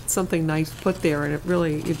something nice put there, and it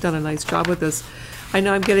really, you've done a nice job with this. I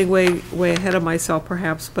know I'm getting way ahead of myself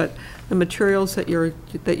perhaps, but the materials that you're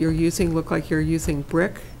using look like you're using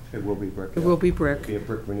brick. It will be brick. It will be brick. It'll be a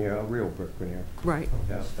brick veneer, a real brick veneer. Right.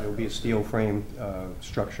 Yeah, it'll be a steel frame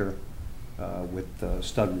structure with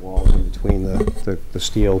stud walls in between the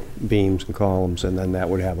steel beams and columns, and then that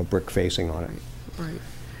would have a brick facing on it. Right.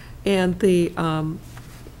 And the, I'm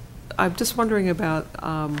just wondering about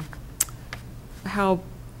how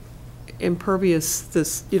impervious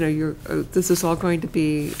this, you know, this is all going to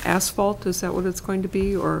be asphalt? Is that what it's going to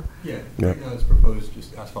be, or? Yeah, Yeah. right now it's proposed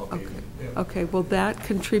just asphalt Okay. pavement. Yeah. Okay, will that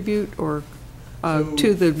contribute, or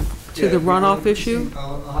to the runoff issue?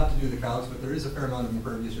 I'll have to do the calcs, but there is a fair amount of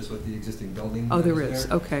impervious just with the existing building. Oh, that there is,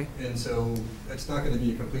 okay. And so it's not going to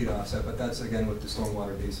be a complete offset, but that's again with the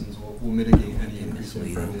stormwater basins, will mitigate any increase in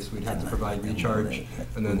impervious. We'd have to provide recharge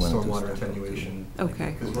and then stormwater attenuation.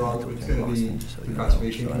 Okay. Because we're all, it's going to be the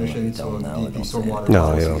Conservation Commission, so DEP stormwater. No,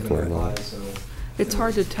 policy you don't is gonna worry about apply, so. It's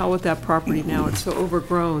hard to tell with that property now, it's so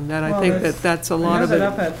overgrown that I Well, think it's- that that's a lot of We it.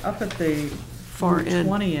 have up at the Far Route end.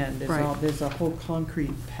 20 end, Right. there's a whole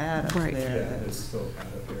concrete pad up Right. Yeah, there. it's still kind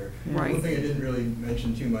of there. Yeah. Right. One thing I didn't really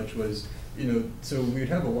mention too much was, you know, so we'd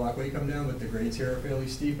have a walkway come down, but the grades here are fairly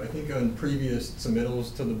steep. I think on previous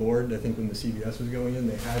submittals to the board, I think when the CVS was going in,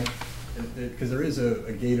 they had, because there is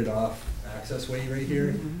a gated off access way right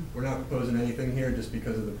here. We're not proposing anything here just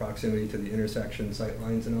because of the proximity to the intersection, sight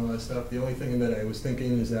lines and all that stuff. The only thing that I was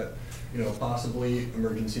thinking is that, you know, possibly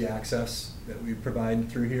emergency access that we provide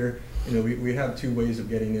through here. You know, we have two ways of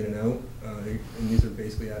getting in and out, and these are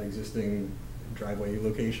basically at existing driveway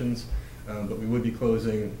locations. But we would be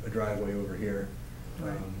closing a driveway over here.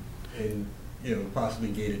 And, you know, possibly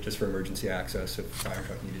gate it just for emergency access. If a fire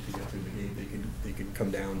truck needed to get through the gate, they could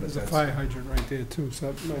come down, but There's a that's. fire hydrant right there too,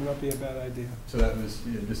 so that might not be a bad idea. So that was,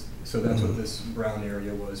 you know, just, so that's what this brown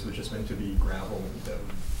area was just meant to be gravel, that,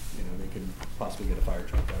 you know, they could possibly get a fire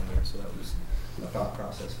truck down there, so that was the thought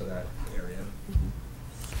process for that area.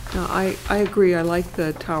 No, I agree, I like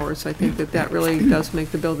the towers, I think that that really does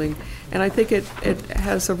make the building, and I think it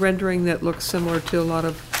has a rendering that looks similar to a lot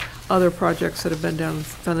of other projects that have been done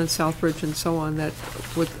in Southbridge and so on, that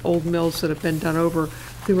with old mills that have been done over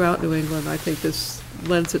throughout New England, I think this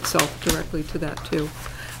lends itself directly to that too.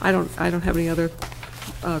 I don't have any other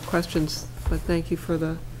questions, but thank you for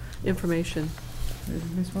the information.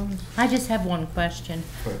 Ms. Wallace? I just have one question.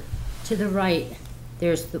 Right. To the right,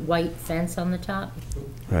 there's the white fence on the top.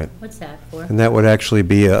 Right. What's that for? And that would actually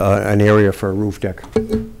be an area for a roof deck, For a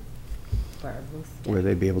roof deck? where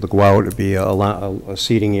they'd be able to go out. It'd be a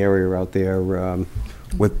seating area out there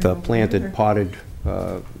with planted potted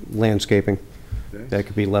landscaping that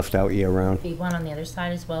could be left out year-round. Be one on the other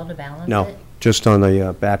side as well to balance it? No, just on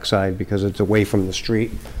the backside, because it's away from the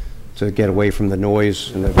street, to get away from the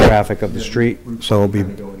noise and the traffic of the street. So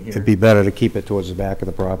it'd be better to keep it towards the back of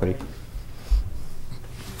the property.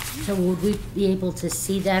 So would we be able to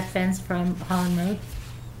see that fence from Holland Road?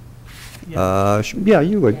 Yeah,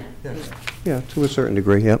 you would. Yeah. Yeah, to a certain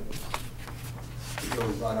degree, yep. Go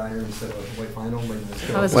with wrought iron instead of white vinyl, but it's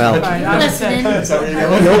I was- Well, Listening.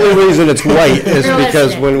 the only reason it's white is You're because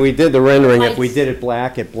listening. when we did the rendering, if we White's- did it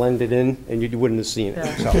black, it blended in, and you wouldn't have seen it.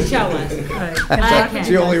 So Show us. it's the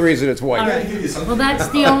Okay. only reason it's All white. right. Well, that's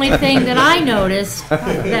the only thing that I noticed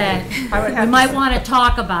that we might want to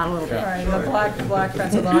talk about a little All bit. right, the black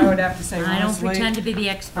fence, although I would have to say I don't honestly, pretend to be the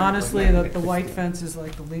expert. honestly, the white fence is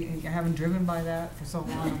like the least, I haven't driven by that for so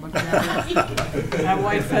long, I'm looking at it. That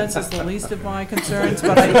white fence is the least of my concerns,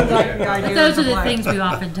 but I do like the idea of Those are the black. things we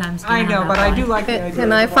oftentimes I know, but I do like the idea.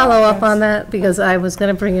 Can of I the follow black up on fence. that? Because I was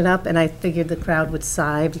going to bring it up, and I figured the crowd would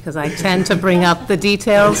sigh, because I tend to bring up the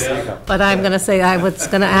details. But I'm going to say, I was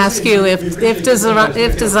going to ask you if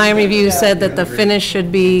design review said that the finish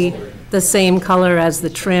should be the same color as the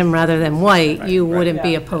trim rather than white, you wouldn't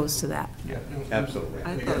be opposed to that. Absolutely.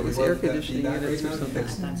 I thought it was air conditioning units or something.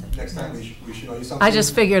 Next time we should show you something. I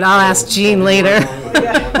just figured I'll ask Jean later. How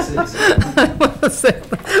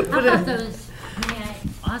about those, may I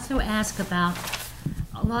also ask about,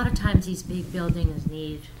 a lot of times these big buildings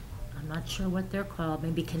need, I'm not sure what they're called,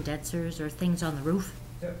 maybe condensers or things on the roof?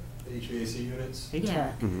 Yep, HVAC units,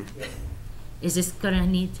 Yeah. Mm-hmm. Is this gonna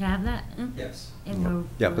need to have that? yes. And we're-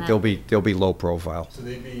 Yeah, but they'll be low profile. So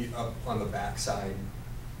they'd be up on the back side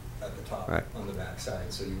at the top, Right. on the back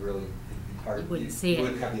side, so you really, it'd be hard. You wouldn't see it. You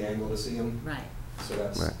wouldn't have the angle to see them, Right. so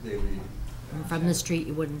that's, Right. they'd be. And from the street,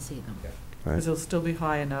 you wouldn't see them. Because it'll still be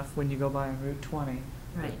high enough when you go by on Route 20.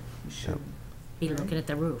 Right. You should, Be looking at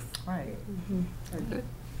the roof. right.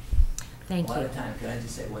 Thank A lot you. of time, can I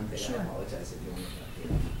just say one thing? Sure. I apologize if you want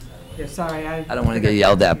to. Yeah, sorry, I don't want to get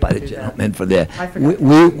yelled at by the gentleman for that. I forgot.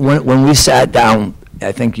 When we sat down,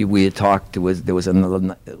 I think we had talked, there was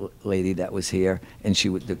another lady that was here, and she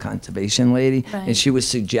was the conservation lady, and Right. she was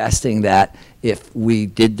suggesting that if we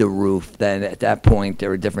did the roof, then at that point, there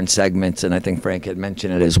were different segments, and I think Frank had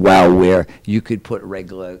mentioned it as well, where you could put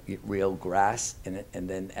regular, real grass in it, and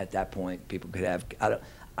then at that point, people could have,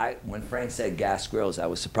 when Frank said gas grills, I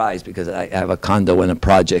was surprised because I have a condo in a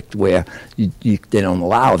project where they don't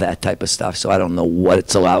allow that type of stuff, so I don't know what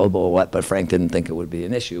it's allowable or what, but Frank didn't think it would be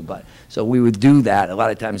an issue. But so we would do that. A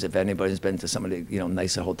lot of times, if anybody's been to some of the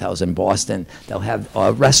nicer hotels in Boston, they'll have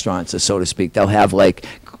restaurants, so to speak. They'll have like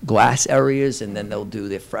glass areas, and then they'll do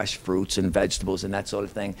their fresh fruits and vegetables and that sort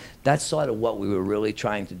of thing. That's sort of what we were really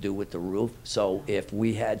trying to do with the roof. So if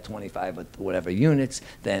we had 25 or whatever units,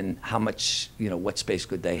 then how much, what space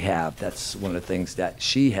could they have? That's one of the things that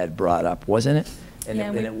she had brought up, wasn't it? And,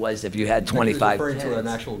 Yeah, it was if you had 25 referring to an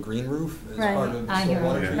tenants. actual green roof as Right. part of I hear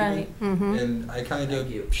stormwater you. treatment. Right. And I kind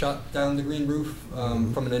Thank you. of shut down the green roof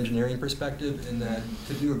from an engineering perspective, in that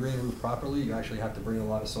to do a green roof properly, you actually have to bring a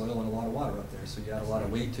lot of soil and a lot of water up there. So you add a lot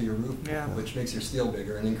of weight to your roof, Yeah. which makes your steel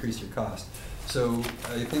bigger and increase your cost. So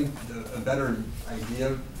I think a better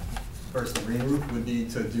idea versus the green roof would be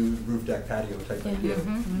to do roof deck patio type idea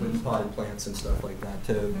with potted plants and stuff like that,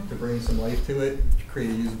 to bring some life to it, create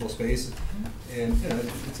a usable space. And,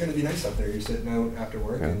 it's gonna be nice up there. You're sitting out after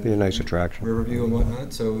work. Yeah, and be a nice attraction. River view and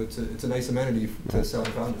whatnot, so it's a nice amenity to sell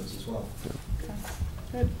condos as well.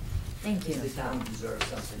 Thank you. The town deserves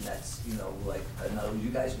something that's, like, I know you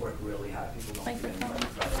guys work really hard. People don't give anybody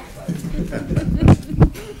credit.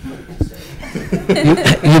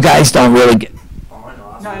 You guys don't really get,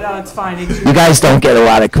 No, it's fine. you guys don't get a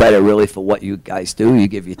lot of credit really for what you guys do. You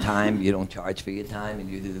give your time, you don't charge for your time, and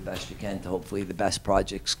you do the best you can to hopefully the best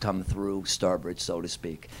projects come through Sturbridge, so to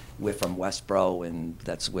speak. We're from Westboro, and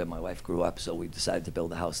that's where my wife grew up, so we decided to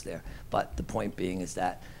build a house there. But the point being is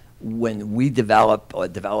that when we develop or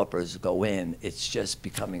developers go in, it's just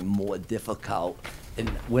becoming more difficult. And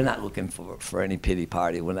we're not looking for any pity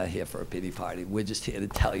party. We're not here for a pity party. We're just here to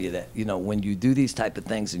tell you that, when you do these type of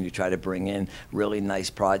things and you try to bring in really nice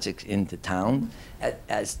projects into town,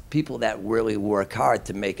 as people that really work hard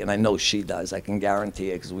to make, and I know she does, I can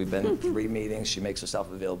guarantee it, because we've been 3 meetings, she makes herself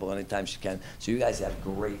available anytime she can. So you guys have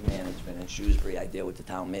great management in Shrewsbury. I deal with the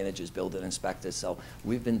town managers, building inspectors, so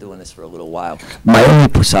we've been doing this for a little while.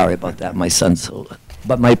 Sorry about that, my son's,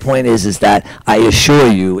 but my point is that I assure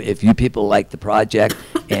you, if you people like the project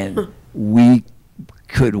and we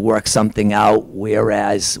could work something out,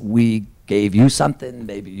 whereas we gave you something,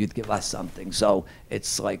 maybe you'd give us something. So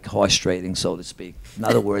it's like horse trading, so to speak. In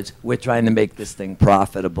other words, we're trying to make this thing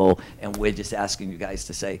profitable, and we're just asking you guys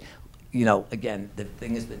to say, again, the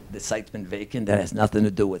thing is that the site's been vacant. That has nothing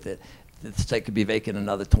to do with it. The site could be vacant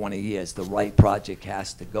another 20 years. The right project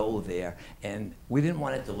has to go there. And we didn't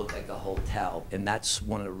want it to look like a hotel. And that's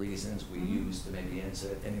one of the reasons we used to maybe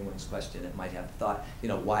answer anyone's question that might have thought,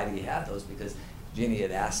 why do you have those? Because Jeannie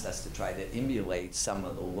had asked us to try to emulate some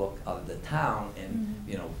of the look of the town and,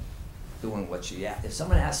 doing what she asked. If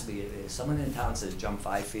someone in town says jump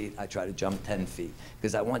 5 feet, I try to jump 10 feet.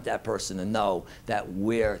 Because I want that person to know that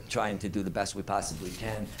we're trying to do the best we possibly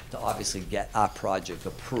can to obviously get our project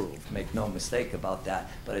approved. Make no mistake about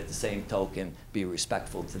that, but at the same token, be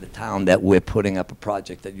respectful to the town that we're putting up a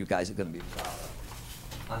project that you guys are gonna be proud of.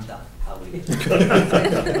 I'm done. I'll leave.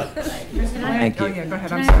 Thank you. Oh, yeah, go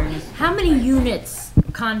ahead, I'm Can I- sorry. How many units,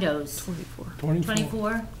 condos? 24.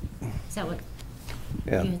 24? Is that what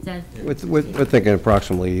Yeah. you had said? We're thinking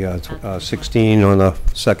approximately 16 on the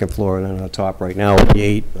second floor, and then on the top right now, it'll be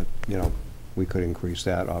 8, but, we could increase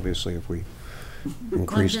that, obviously, if we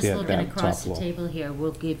increase I'm just looking that top across the floor. table here.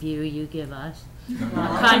 We'll give you, you give us. A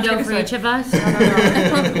condo for each of us?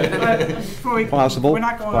 Before we- Possible, We're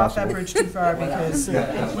not going off that possible. bridge too far, because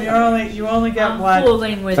you only get I'm what,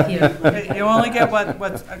 fooling with you. you only get what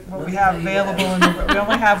we have available, and we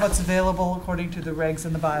only have what's available according to the regs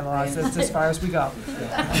and the bylaws. That's as far as we go.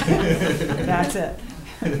 That's it.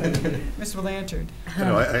 Mr. Blanchard.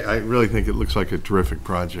 I really think it looks like a terrific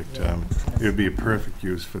project. It would be a perfect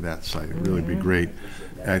use for that site. It'd really be great.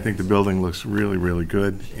 And I think the building looks really, really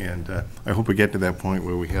good, and I hope we get to that point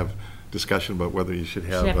where we have discussion about whether you should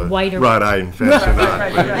have Should have a white or- wrought iron fence or not.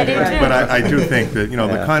 Right, But- right, right. But I do think that,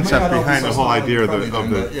 the concept behind the whole idea of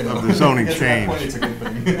the zoning change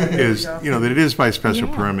is, that it is by special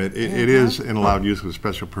permit. It is an allowed use with a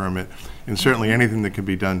special permit, and certainly anything that can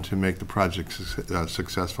be done to make the project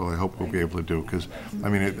successful, I hope we'll be able to do, because, I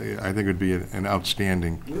think it would be an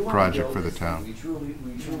outstanding project for the town. We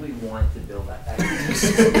truly want to build that.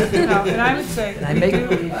 No, and I would say, Can I we make,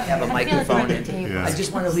 do- I have a I feel like we're microphone. at the table. Yeah. I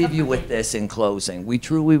just want to leave you with this in closing. We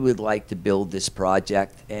truly would like to build this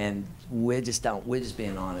project, and we're just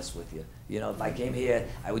being honest with you. If I came here,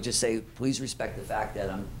 I would just say, please respect the fact that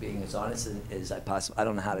I'm being as honest as I possibly. I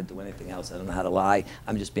don't know how to do anything else. I don't know how to lie.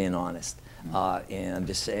 I'm just being honest, and I'm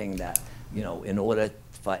just saying that, in order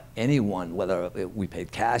for anyone, whether we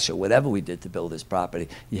paid cash or whatever we did to build this property,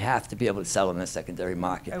 you have to be able to sell in the secondary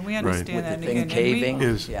market. And we understand With that. the thing and again, and caving,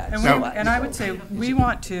 Is- yeah. And I would say, we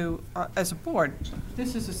want to, as a board,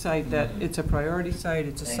 this is a site that, it's a priority site,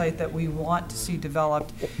 it's a site that we want to see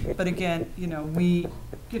developed. But again,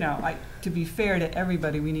 to be fair to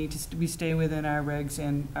everybody, we stay within our regs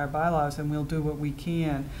and our bylaws, and we'll do what we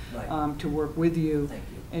can Right. to work with you Thank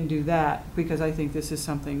you. and do that, because I think this is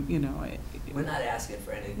something, We're not asking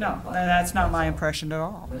for anything. no, but that's not my all. impression at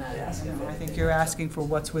all. We're not asking for I think anything. you're asking for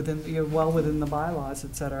what's within, you're well within the bylaws,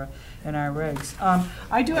 et cetera, and our regs.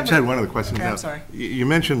 I do I have. just had one other question. Okay, I'm now. sorry. You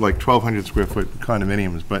mentioned like 1,200 square foot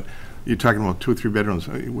condominiums, but you're talking about 2 or 3 bedrooms.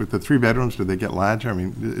 With the 3 bedrooms, do they get larger? I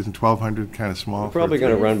mean, isn't 1,200 kind of small? We're for probably a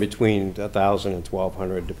gonna three? run between 1,000 and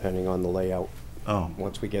 1,200, depending on the layout, Oh,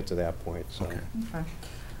 once we get to that point, so. okay. Okay.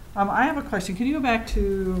 I have a question. Can you go back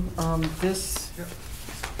to this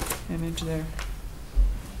image there?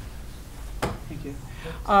 Thank you.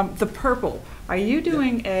 The purple, are you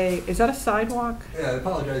doing is that a sidewalk? Yeah, I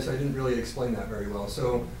apologize, I didn't really explain that very well.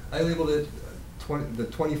 So I labeled it the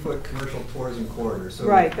 20-foot commercial tourism corridor. So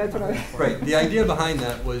Right, that's what I. Right, the idea behind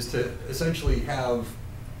that was to essentially have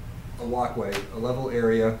a walkway, a level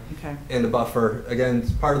area, Okay. and a buffer. Again,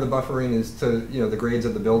 part of the buffering is to, the grades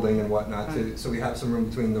of the building and whatnot, Right. so we have some room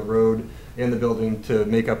between the road and the building to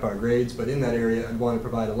make up our grades, but in that area, I'd want to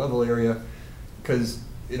provide a level area, because,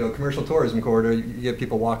 commercial tourism corridor, you get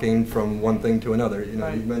people walking from one thing to another.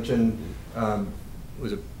 Right. You mentioned,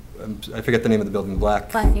 was it, I forget the name of the building,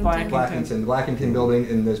 Blackington. Blackington, the Blackington building,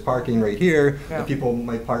 and there's parking right here. Yeah. The people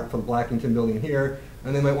might park for the Blackington building here,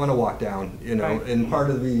 and they might want to walk down, Right. And part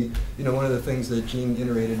of the, one of the things that Gene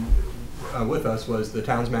iterated with us was the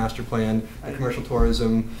town's master plan, the Right. commercial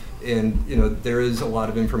tourism, and, there is a lot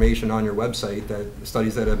of information on your website, that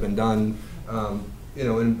studies that have been done,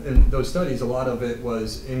 and those studies, a lot of it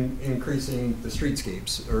was increasing the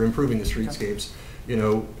streetscapes, or improving the streetscapes,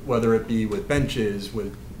 whether it be with benches,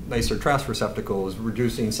 with nicer trash receptacles,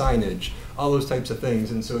 reducing signage, all those types of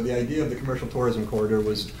things. And so the idea of the commercial tourism corridor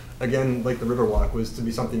was, again, like the Riverwalk, was to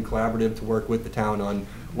be something collaborative to work with the town on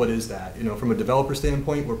what is that. From a developer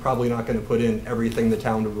standpoint, we're probably not going to put in everything the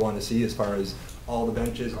town would want to see as far as all the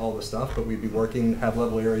benches, all the stuff, but we'd be working, have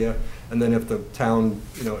level area, and then if the town,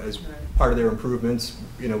 as part of their improvements,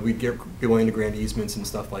 we'd be willing to grant easements and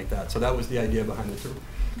stuff like that. So that was the idea behind the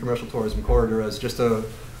commercial tourism corridor, as just a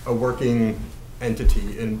working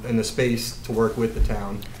entity and a space to work with the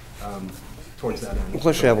town towards that end.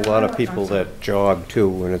 Plus, you have a lot of people that jog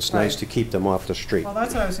too, and it's nice Right. to keep them off the street. Well,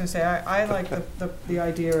 that's what I was gonna say. I like the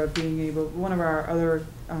idea of being able, one of our other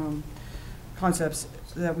concepts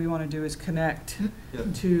that we wanna do is connect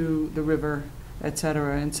Yep. to the river, et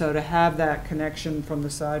cetera. And so to have that connection from the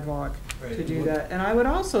sidewalk Right. to do that. And I would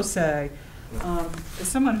also say, as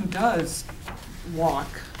someone who does walk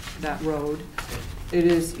that road, it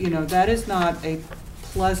is, that is not a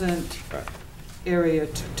pleasant Right. area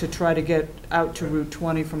to try to get out to Route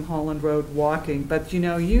 20 from Holland Road walking. But,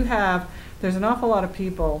 there's an awful lot of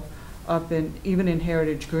people up even in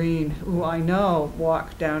Heritage Green, who I know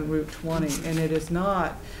walk down Route 20, and it is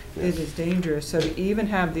dangerous. So to even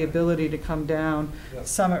have the ability to come down Yep.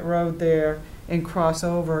 Summit Road there and cross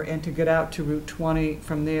over and to get out to Route 20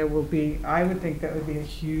 from there I would think that would be a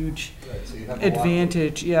huge Right, so you'd have a walkway.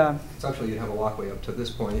 advantage, yeah, Essentially, you'd have a walkway up to this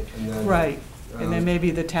point, and then. right. And then maybe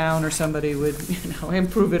the town or somebody would,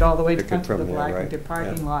 improve it all the way Pick it down to the from there, right. Blackington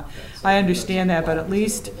parking Yeah. lot. I understand that, but at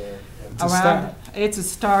least It's a start. around, it's a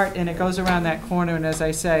start, and it goes around that corner, and as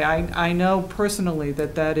I say, I know personally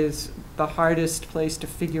that is the hardest place to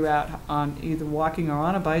figure out on either walking or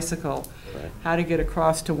on a bicycle, Right. how to get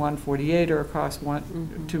across to 148 or across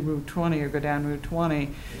to Route 20 or go down Route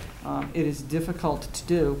 20. It is difficult to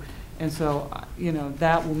do. And so,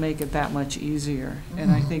 that will make it that much easier.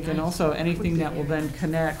 And I think, and also anything that will then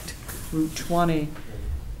connect Route 20,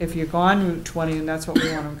 if you're on Route 20, and that's what we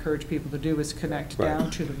want to encourage people to do, is connect Right. down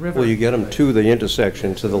to the river. Well, you get them to the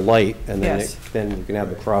intersection, to the light, and then, Yes. then you can have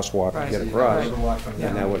the crosswalk Right. and get So you across. have a walk from Yeah.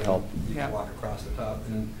 And that would help. You Yeah. can walk across the top.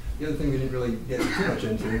 And the other thing we didn't really get too much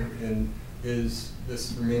into is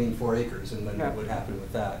this remaining 4 acres, and then Yeah. what would happen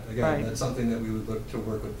with that. Again, Right. that's something that we would look to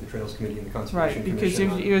work with the Trails Committee and the Conservation Right, because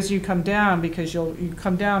Commission on. as you come down, because you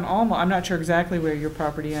come down almost, I'm not sure exactly where your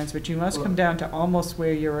property ends, but you must come down to almost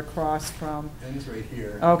where you're across from. Ends right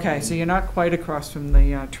here. Okay, so you're not quite across from the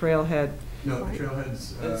trailhead. No, the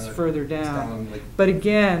trailhead's. It's further it's down. like, But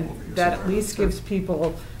again, over here that at somewhere. least gets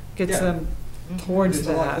people, gets Yeah. them towards It's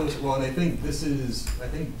a lot that. closer. Well, and I think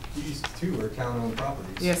these two are town-owned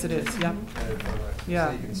properties. Yes, it is, yeah. If I'm not Yeah.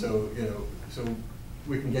 mistaken. So, so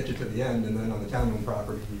we can get you to the end, and then on the town-owned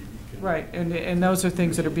property, you Right, and those are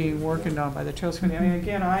things that are being worked on by the Trails Committee. I mean,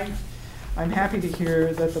 again, I'm happy to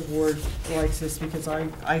hear that the board likes this, because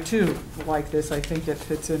I too like this. I think it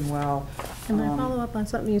fits in well. Can I follow up on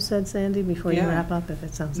something you said, Sandy, before you Yeah. wrap up, if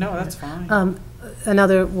it sounds No, like that's it? fine.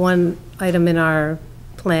 Another one item in our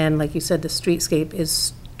plan, like you said, the streetscape,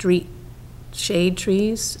 is street shade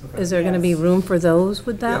trees. Okay. Is there going to be Yes. room for those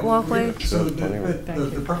with that Yeah, walkway? So Thank you.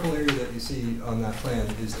 the purple area that you see on that plan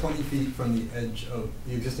is 20 feet from the edge of,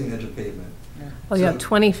 the existing edge of pavement. Oh, you have So-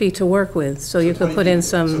 20 feet to work with, so you could 20 put in feet.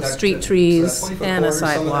 So some that- street so that trees 20-foot and a corridor,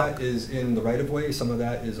 sidewalk. Some of that is in the right-of-way, some of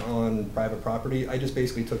that is on private property. I just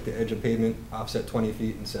basically took the edge of pavement, offset 20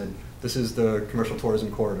 feet, and said, this is the commercial tourism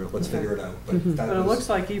corridor, let's Okay. figure it out. Mhm. that But it was- looks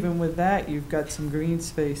like even with that, you've got some green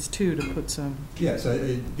space too to put some, Yeah, so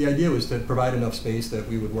the idea was to provide enough space that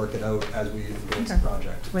we would work it out as we advance the Okay.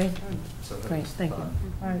 project. Great, So that great, was thank you. fine.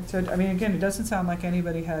 all right, so, I mean, again, it doesn't sound like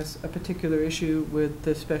anybody has a particular issue with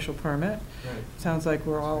the special permit. Right. Sounds like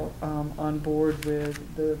we're all on board with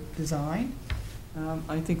the design.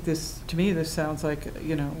 I think this, to me, this sounds like,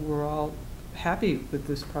 you know, we're all happy with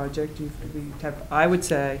this project. We have, I would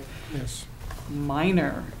say, Yes.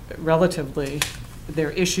 minor, relatively, there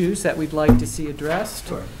are issues that we'd like to see addressed,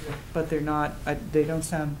 Sure. but they're not, they don't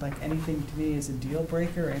sound like anything to me as a deal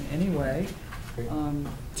breaker in any way. Great.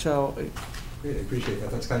 So, Great, I appreciate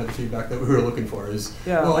that. That's kind of the feedback that we were looking for is.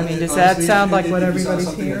 Yeah, well, I mean, and does that honestly, sound like what if you saw everybody's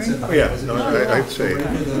something that said hearing? the Oh, yeah, height was no, an I'd say-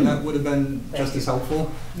 issue, then that would have been just as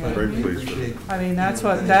helpful. Yeah. but Very we pleased with it. appreciate, I mean, that's you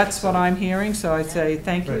know, what I'm hearing, so I'd say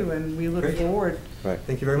thank you, Right. and we look Great. forward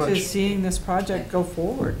Thank you very to much. seeing this project go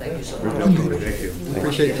forward. Thank you so much. Thank you.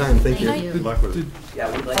 Appreciate your time, thank you. Good luck with it. Yeah,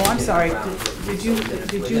 we'd like Oh, to I'm get sorry. around. Did you- We're gonna-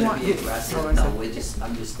 did we're you gonna want- be aggressive. oh, I No, see.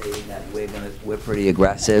 I'm just stating that we're pretty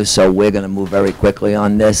aggressive, so we're gonna move very quickly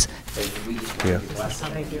on this. We just want Yeah. to be blessed.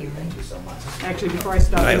 Thank you. Thank you so much. Actually, before I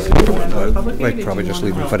stop, I- do you want to have a public I'd meeting, or probably do you just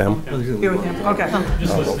wanna leave it for them. Here with him,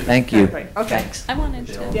 okay. Thank you. Right, okay. Thanks. I wanted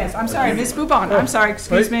to. Yes, I'm sorry, Ms. Bubon, I'm sorry,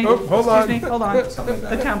 excuse Wait, me. oh, hold on. Excuse me, hold on.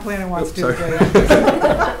 The town planner wants to. sorry.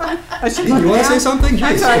 I should You look want to say down. something?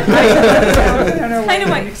 I'm Jeez. sorry. Kind of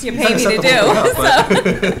what you pay me to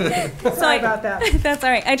do. So Sorry about that. That's all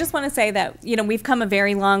right. I just want to say that, you know, we've come a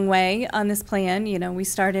very long way on this plan. You know, we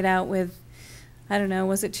started out with, I don't know,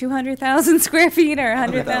 was it 200,000 square feet or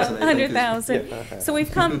 100,000? 100,000. So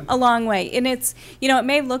we've come a long way. And it's, you know, it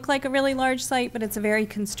may look like a really large site, but it's a very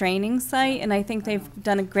constraining site. And I think they've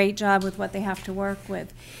done a great job with what they have to work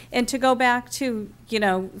with. And to go back to, you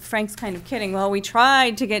know, Frank's kind of kidding. Well, we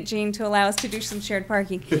tried to get Gene to allow us to do some shared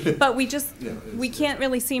parking, but we just, Yeah, it's- we can't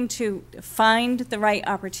really seem to find the right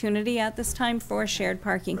opportunity at this time for shared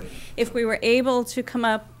parking. Right. If we were able to come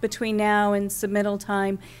up between now and submittal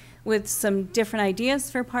time with some different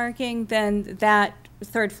ideas for parking, then that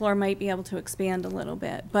third floor might be able to expand a little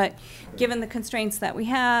bit. But given the constraints that we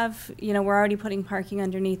have, you know, we're already putting parking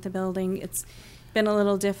underneath the building. It's been a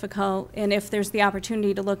little difficult. And if there's the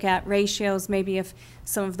opportunity to look at ratios, maybe if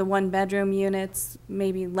some of the one-bedroom units,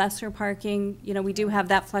 maybe lesser parking, you know, we do have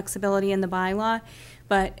that flexibility in the bylaw.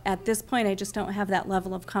 But at this point, I just don't have that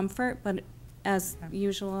level of comfort. But as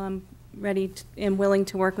usual, I'm ready and willing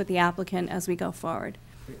to work with the applicant as we go forward.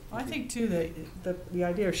 I think too, that the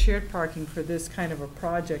idea of shared parking for this kind of a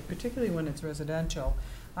project, particularly when it's residential,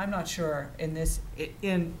 I'm not sure in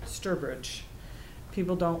Sturbridge,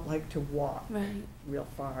 people don't like to walk Right. real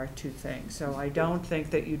far to things. So I don't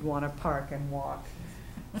think that you'd want to park and walk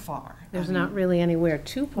far. There's I not mean, really anywhere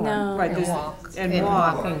to park. No. Right, and there's, walk. and And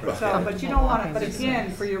walk. walking. So, but you don't want to, but Walking.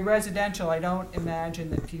 again, for your residential, I don't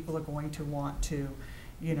imagine that people are going to want to,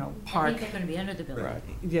 you know, I park. think they're gonna be under the building.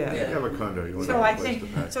 Yeah. You have a condo, you want to So I have a place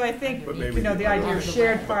think, to pack. so I think, But maybe you know, the idea of maybe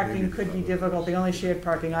shared parking maybe could be not. difficult. The only shared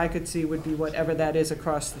parking I could see would be whatever that is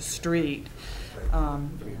across the street.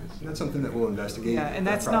 That's something that we'll investigate. Yeah, and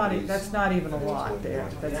that's not even a lot there.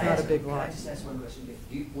 That's not a big lot. Can I just ask one question?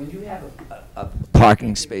 When you have a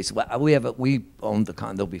parking space, we owned the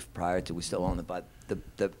condo prior to, we still own it, but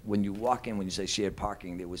when you walk in, when you say shared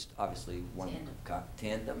parking, there was obviously one car,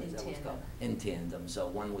 tandem, is that what's called? In tandem, so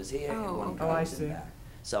one was here and one Oh, car I was see. in back.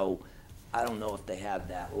 So I don't know if they have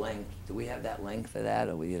that length. Do we have that length for that,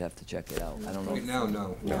 or we'd have to check it out? I don't know. Right now,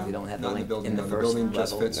 no. No, we don't have the Not in length building, in the no. first building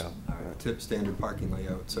just level? fits No. All right. tip standard parking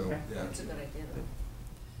layout, so, Okay. yeah. That's a good idea, though.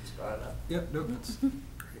 Just brought it up. Yep, no, that's,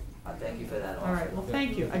 I thank you for that All right, also. well,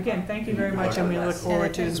 thank you. Again, thank you very much, and we look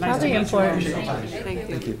forward to, It's nice to probably meet you. important.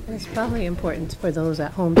 Thank you. It's probably important for those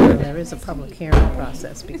at home to know there is a public hearing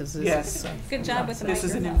process, because this Yes. is, Good job with the This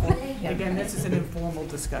is an microphone. again, this is an informal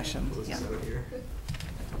discussion. Yeah. over here.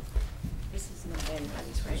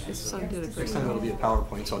 His son did a great Next time it'll job. be a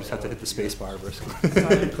PowerPoint, so I'll just have to hit the space bar versus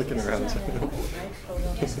clicking around.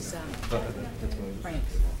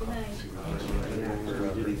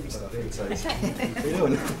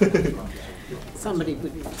 Somebody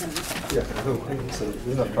would. Yeah, so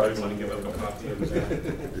we're not part of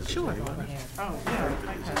Sure. Oh, yeah,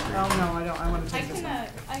 I can. Oh, no, I don't, I want to I take this can,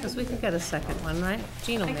 one. Because we could get a second one, right?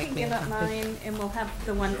 Jean will I make can me a give up copy. mine, and we'll have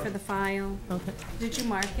the one for the file. Okay. Did you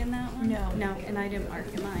mark in that one? No. No, and I didn't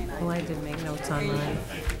mark in mine. Well, I did make notes on mine.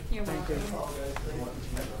 You're welcome.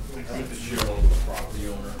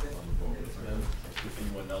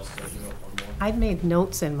 I've made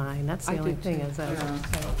notes in mine, that's the I only did thing, too. is I Yeah.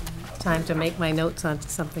 time to make my notes onto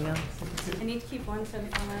something else. I need to keep one for the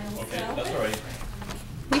file. Okay, that's all right.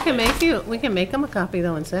 We can make them a copy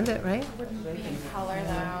though and send it, right? Color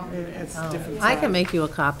though. It's different. I can make you a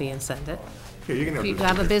copy and send it. Yeah, you can If you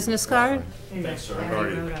have a business card? Thanks, sir. I've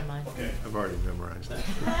already memorized it.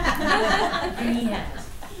 Yeah.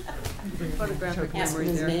 Photographic memory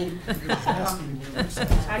there.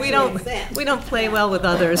 We don't play well with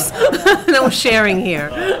others. No sharing here.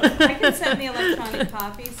 I can send the electronic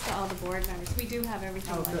copies to all the board members. We do have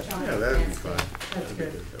everything electronic. Yeah, that'd be fine. That's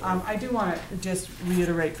good. I do want to just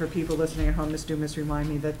reiterate for people listening at home, Ms. Dumas remind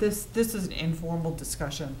me that this is an informal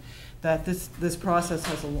discussion, that this process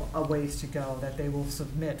has a ways to go, that they will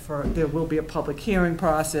submit for, there will be a public hearing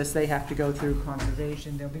process, they have to go through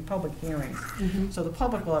conservation, there'll be public hearings. So the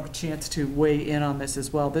public will have a chance to weigh in on this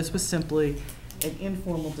as well. This was simply an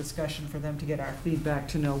informal discussion for them to get our feedback,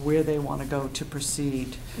 to know where they want to go to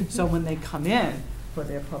proceed. So when they come in for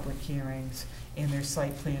their public hearings and their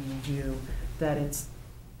site plan review, that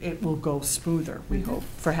it will go smoother, we hope,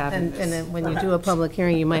 for having And this. then when you do a public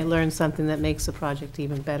hearing, you might learn something that makes the project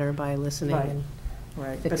even better by listening Right. and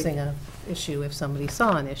Right, but fixing a issue if somebody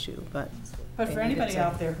saw an issue, but. But for Maybe anybody it's a-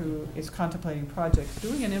 out there who is contemplating projects,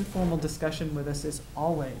 doing an informal discussion with us is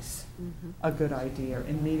always a good idea.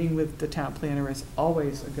 And meeting with the town planner is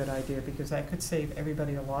always a good idea, because that could save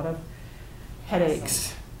everybody a lot of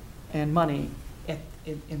headaches and money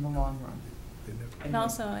in the long run. And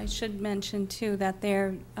also, I should mention too, that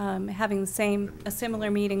they're having a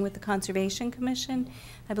similar meeting with the Conservation Commission,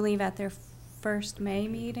 I believe at their first May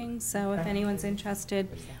meeting. So if Okay. anyone's interested,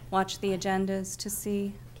 watch the agendas to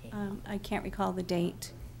see. I can't recall the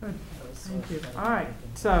date. Good. Thank you. All right,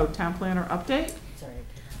 so town planner update?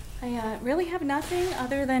 I really have nothing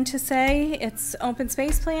other than to say it's open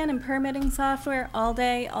space plan and permitting software all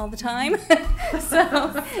day, all the time.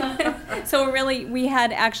 So we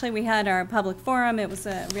had our public forum. It was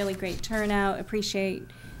a really great turnout. Appreciate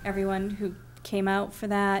everyone who came out for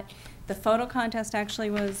that. The photo contest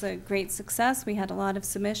actually was a great success. We had a lot of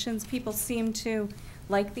submissions. People seemed to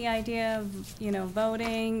like the idea of,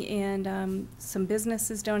 voting, and some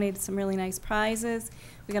businesses donated some really nice prizes.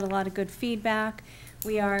 We got a lot of good feedback.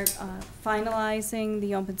 We are finalizing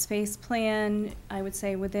the open space plan. I would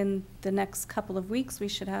say within the next couple of weeks, we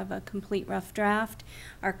should have a complete rough draft.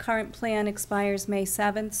 Our current plan expires May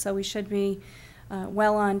 7th, so we should be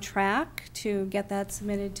well on track to get that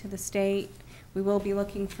submitted to the state. We will be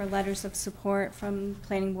looking for letters of support from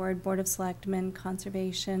Planning Board, Board of Selectmen,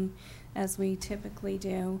 Conservation, as we typically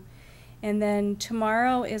do. And then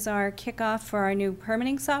tomorrow is our kickoff for our new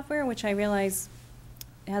permitting software, which I realize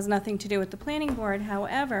has nothing to do with the planning board.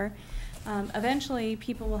 However, eventually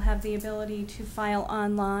people will have the ability to file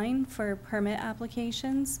online for permit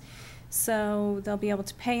applications. So they'll be able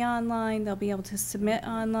to pay online, they'll be able to submit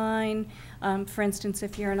online. For instance,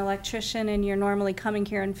 if you're an electrician and you're normally coming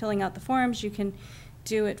here and filling out the forms, you can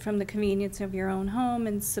do it from the convenience of your own home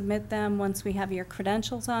and submit them once we have your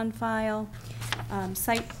credentials on file.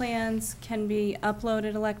 Site plans can be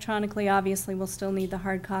uploaded electronically. Obviously, we'll still need the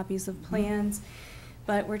hard copies of plans,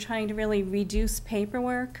 but we're trying to really reduce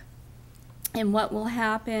paperwork. And what will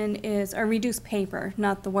happen is, or reduce paper,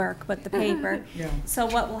 not the work, but the paper. Yeah. So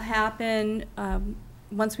what will happen,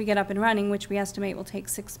 once we get up and running, which we estimate will take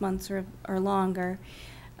 6 months or longer,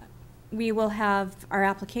 we will have our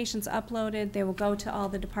applications uploaded. They will go to all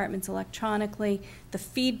the departments electronically. The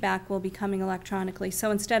feedback will be coming electronically.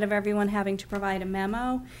 So instead of everyone having to provide a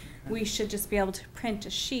memo, we should just be able to print a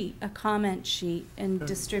sheet, a comment sheet, and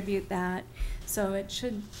distribute that. So it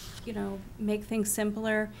should, make things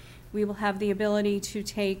simpler. We will have the ability to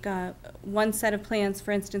take one set of plans.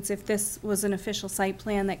 For instance, if this was an official site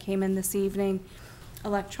plan that came in this evening,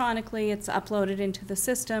 electronically, it's uploaded into the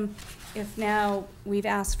system. If now we've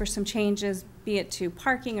asked for some changes, be it to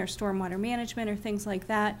parking or stormwater management or things like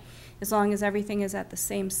that, as long as everything is at the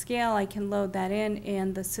same scale, I can load that in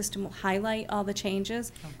and the system will highlight all the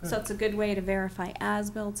changes. So it's a good way to verify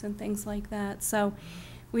as-built and things like that. So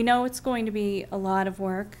we know it's going to be a lot of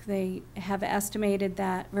work. They have estimated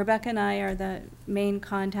that, Rebecca and I are the main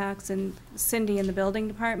contacts, and Cindy in the building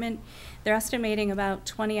department, they're estimating about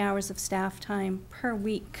 20 hours of staff time per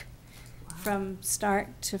week from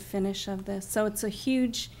start to finish of this. So it's a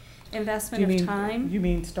huge investment of time. You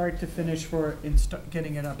mean start to finish for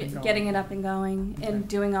getting it up and going? Getting it up and going, and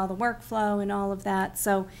doing all the workflow and all of that.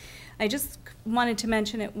 So I just wanted to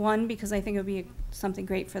mention it, one, because I think it would be something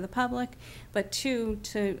great for the public, but two,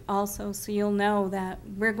 to also, so you'll know that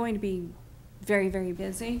we're going to be very, very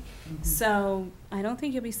busy. So I don't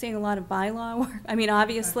think you'll be seeing a lot of bylaw work. I mean,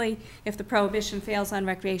 obviously, if the prohibition fails on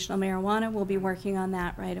recreational marijuana, we'll be working on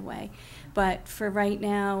that right away. But for right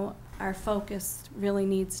now, our focus really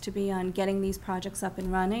needs to be on getting these projects up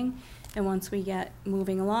and running. And once we get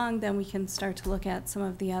moving along, then we can start to look at some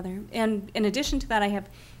of the other. And in addition to that, I have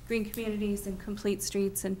green communities and complete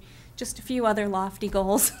streets and just a few other lofty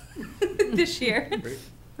goals this year.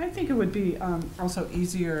 I think it would be also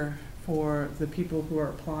easier for the people who are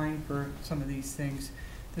applying for some of these things,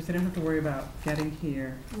 that they don't have to worry about getting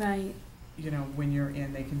here. Right. You know, when you're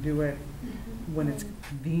in, they can do it when it's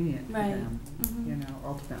convenient for Right. them, you know,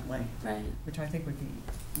 ultimately. Right. Which I think would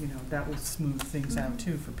be, you know, that will smooth things out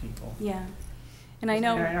too for people. Yeah. And I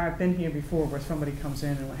know. I've been here before where somebody comes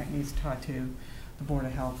in and needs to talk to the Board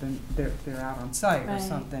of Health, and they're out on site or Right.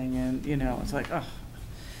 something, and, you know, it's like, oh.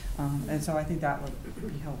 And so I think that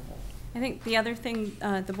would be helpful. I think the other thing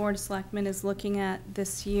the Board of Selectmen is looking at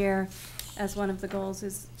this year as one of the goals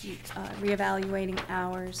is reevaluating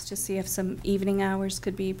hours to see if some evening hours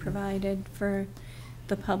could be provided for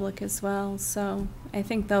the public as well. So I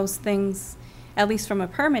think those things, at least from a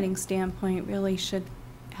permitting standpoint, really should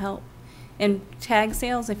help. And tag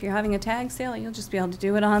sales, if you're having a tag sale, you'll just be able to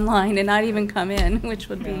do it online and not even come in, which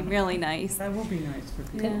would be really nice. That will be nice for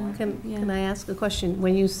people. Can I ask a question?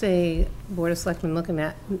 When you say Board of Selectmen looking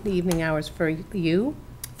at the evening hours for you?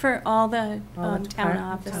 For all the All the town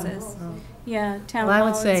departments? offices. Oh. Yeah, town Well, I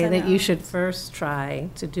would halls say and, that you should first try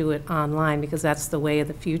to do it online, because that's the way of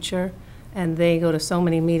the future. And they go to so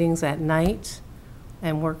many meetings at night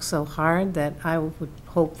and work so hard that I would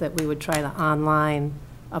hope that we would try the online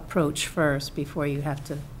approach first before you have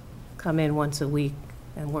to come in once a week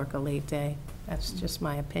and work a late day. That's just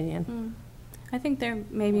my opinion. I think there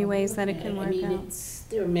may be ways that it can work out.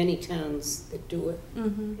 There are many towns that do it,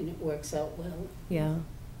 Mhm. and it works out well. Yeah.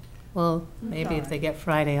 Well, maybe if they get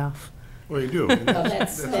Friday off. Well, you do.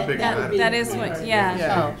 that's- a that- big that would advantage. be- That is what, yeah.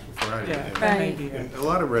 Yeah. Friday. Yeah, And- that may Right. be it. And a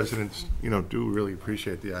lot of residents, you know, do really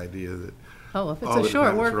appreciate the idea that Oh, if it's all a the short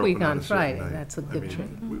departments work are week open on a certain Friday, night. that's a I good mean,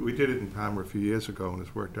 treat. we did it in Palmer a few years ago, and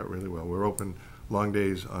it's worked out really well. We're open long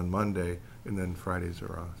days on Monday, and then Fridays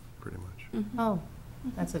are off, pretty much. Oh,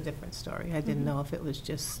 that's a different story. I didn't know if it was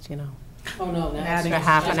just, you know, Oh, no, that's. extra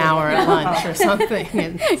half an hour at lunch or something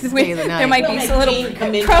and stay the night. There might be a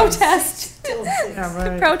little protest. Yeah,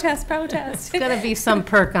 right. Protest. There's gotta be some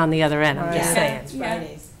perk on the other end, I'm just Right. saying. Yeah.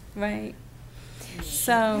 Fridays. Right.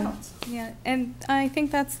 So, yeah, and I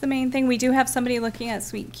think that's the main thing. We do have somebody looking at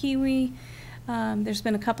Sweet Kiwi. There's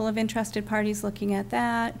been a couple of interested parties looking at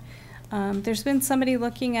that. There's been somebody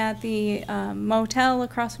looking at the motel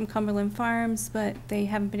across from Cumberland Farms, but they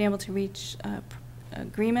haven't been able to reach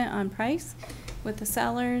agreement on price with the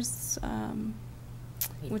sellers,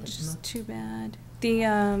 which is too bad. The,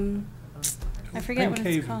 I forget what Pink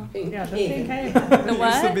it's Haven. called. Yeah, the Pink Haven. The It used to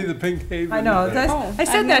what? be the Pink Haven. I know, Oh, I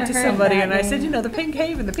said I've that never to heard somebody, that and I said, name. you know, the Pink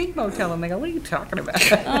Haven, the Pink Motel, and they go, what are you talking about?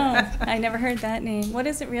 Oh, I never heard that name. What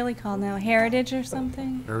is it really called now? Heritage or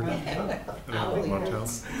something? Motel.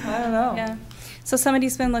 I don't know. Yeah. So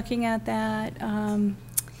somebody's been looking at that. Anything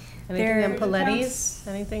There- on Pilates?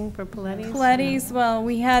 Anything for Pilates? Pilates, well,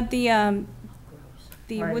 we had the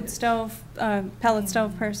Right. wood stove, pellet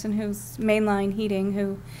stove person who's mainline heating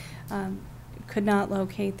who could not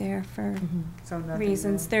locate there for So nothing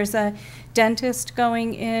reasons. there. There's a dentist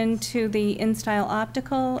going into the InStyle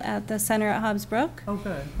Optical at the center at Hobbs Brook. Oh,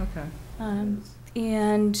 good, okay.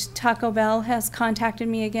 And Taco Bell has contacted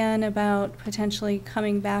me again about potentially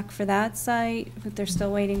coming back for that site, but they're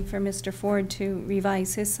still waiting for Mr. Ford to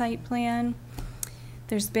revise his site plan.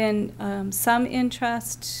 There's been some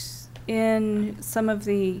interest in some of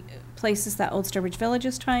the places that Old Sturbridge Village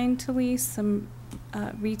is trying to lease, some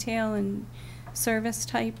retail and service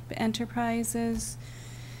type enterprises.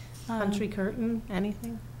 Country Curtain,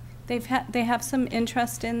 anything? They have some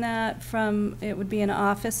interest in that from, it would be an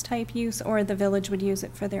office-type use, or the village would use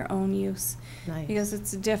it for their own use. Nice. Because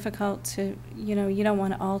it's difficult to, you don't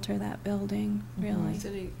want to alter that building, really. Has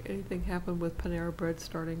anything happened with Panera Bread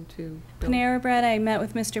starting to build? Panera Bread, I met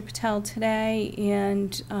with Mr. Patel today,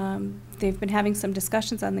 and they've been having some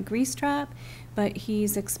discussions on the grease trap, but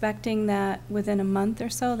he's expecting that within a month or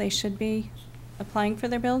so, they should be applying for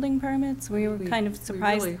their building permits. We were kind of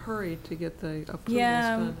surprised. We really hurried to get the approvals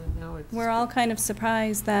Yeah, done, and now it's... We're all kind of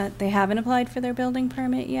surprised that they haven't applied for their building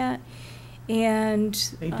permit yet, and...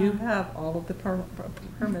 They do have all of the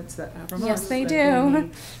permits that from us. Yes, they that do.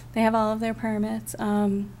 need. They have all of their permits.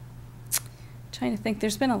 Trying to think,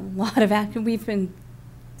 there's been a lot of we've been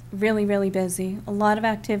really, really busy. A lot of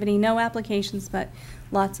activity, no applications, but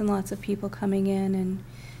lots and lots of people coming in and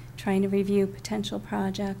trying to review potential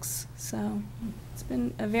projects. So it's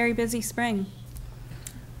been a very busy spring.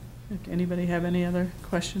 Anybody have any other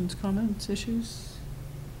questions, comments, issues?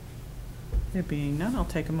 There being none, I'll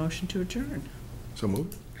take a motion to adjourn. So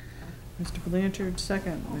moved. Mr. Blanchard,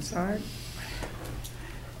 second. Ms. Hart?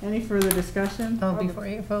 Any further discussion? Oh, before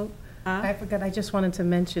you vote, I forgot, I just wanted to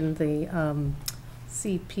mention the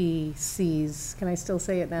CPC's, can I still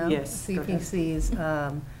say it now? Yes, go ahead.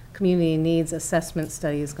 CPC's Community Needs Assessment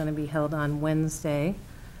Study is going to be held on Wednesday,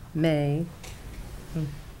 May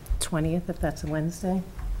 20th, if that's a Wednesday.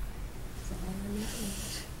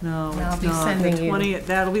 No, And I'll it's be not. sending The you- 20th,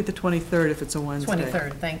 that'll be the 23rd if it's a Wednesday.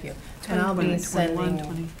 23rd, thank you. And I'll be 21, sending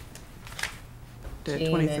 20 the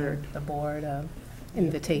Jean 23rd. and the board a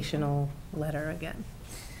invitational letter again.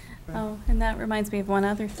 Oh, and that reminds me of one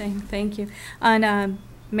other thing. Thank you. On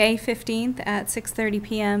May 15th at 6:30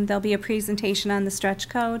 p.m., there'll be a presentation on the stretch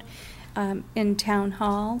code in Town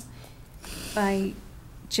Hall by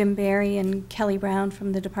Jim Barry and Kelly Brown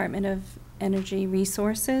from the Department of Energy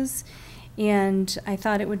Resources. And I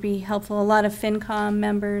thought it would be helpful. A lot of FinCom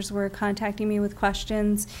members were contacting me with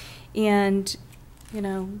questions, and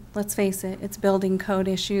let's face it, it's building code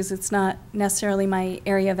issues. It's not necessarily my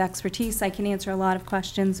area of expertise. I can answer a lot of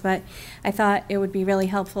questions, but I thought it would be really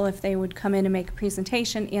helpful if they would come in and make a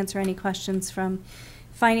presentation, answer any questions from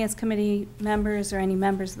Finance Committee members or any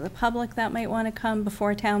members of the public that might want to come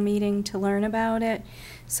before town meeting to learn about it.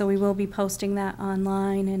 So we will be posting that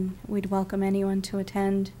online, and we'd welcome anyone to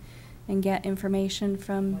attend and get information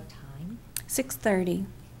from What time? 6:30.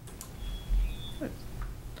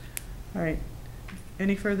 All right.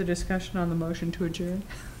 Any further discussion on the motion to adjourn?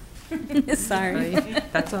 Sorry.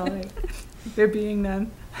 That's all right. There being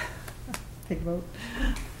none, take a vote.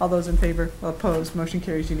 All those in favor, opposed, motion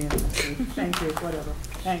carries unanimously. Thank you, whatever.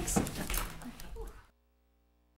 Thanks.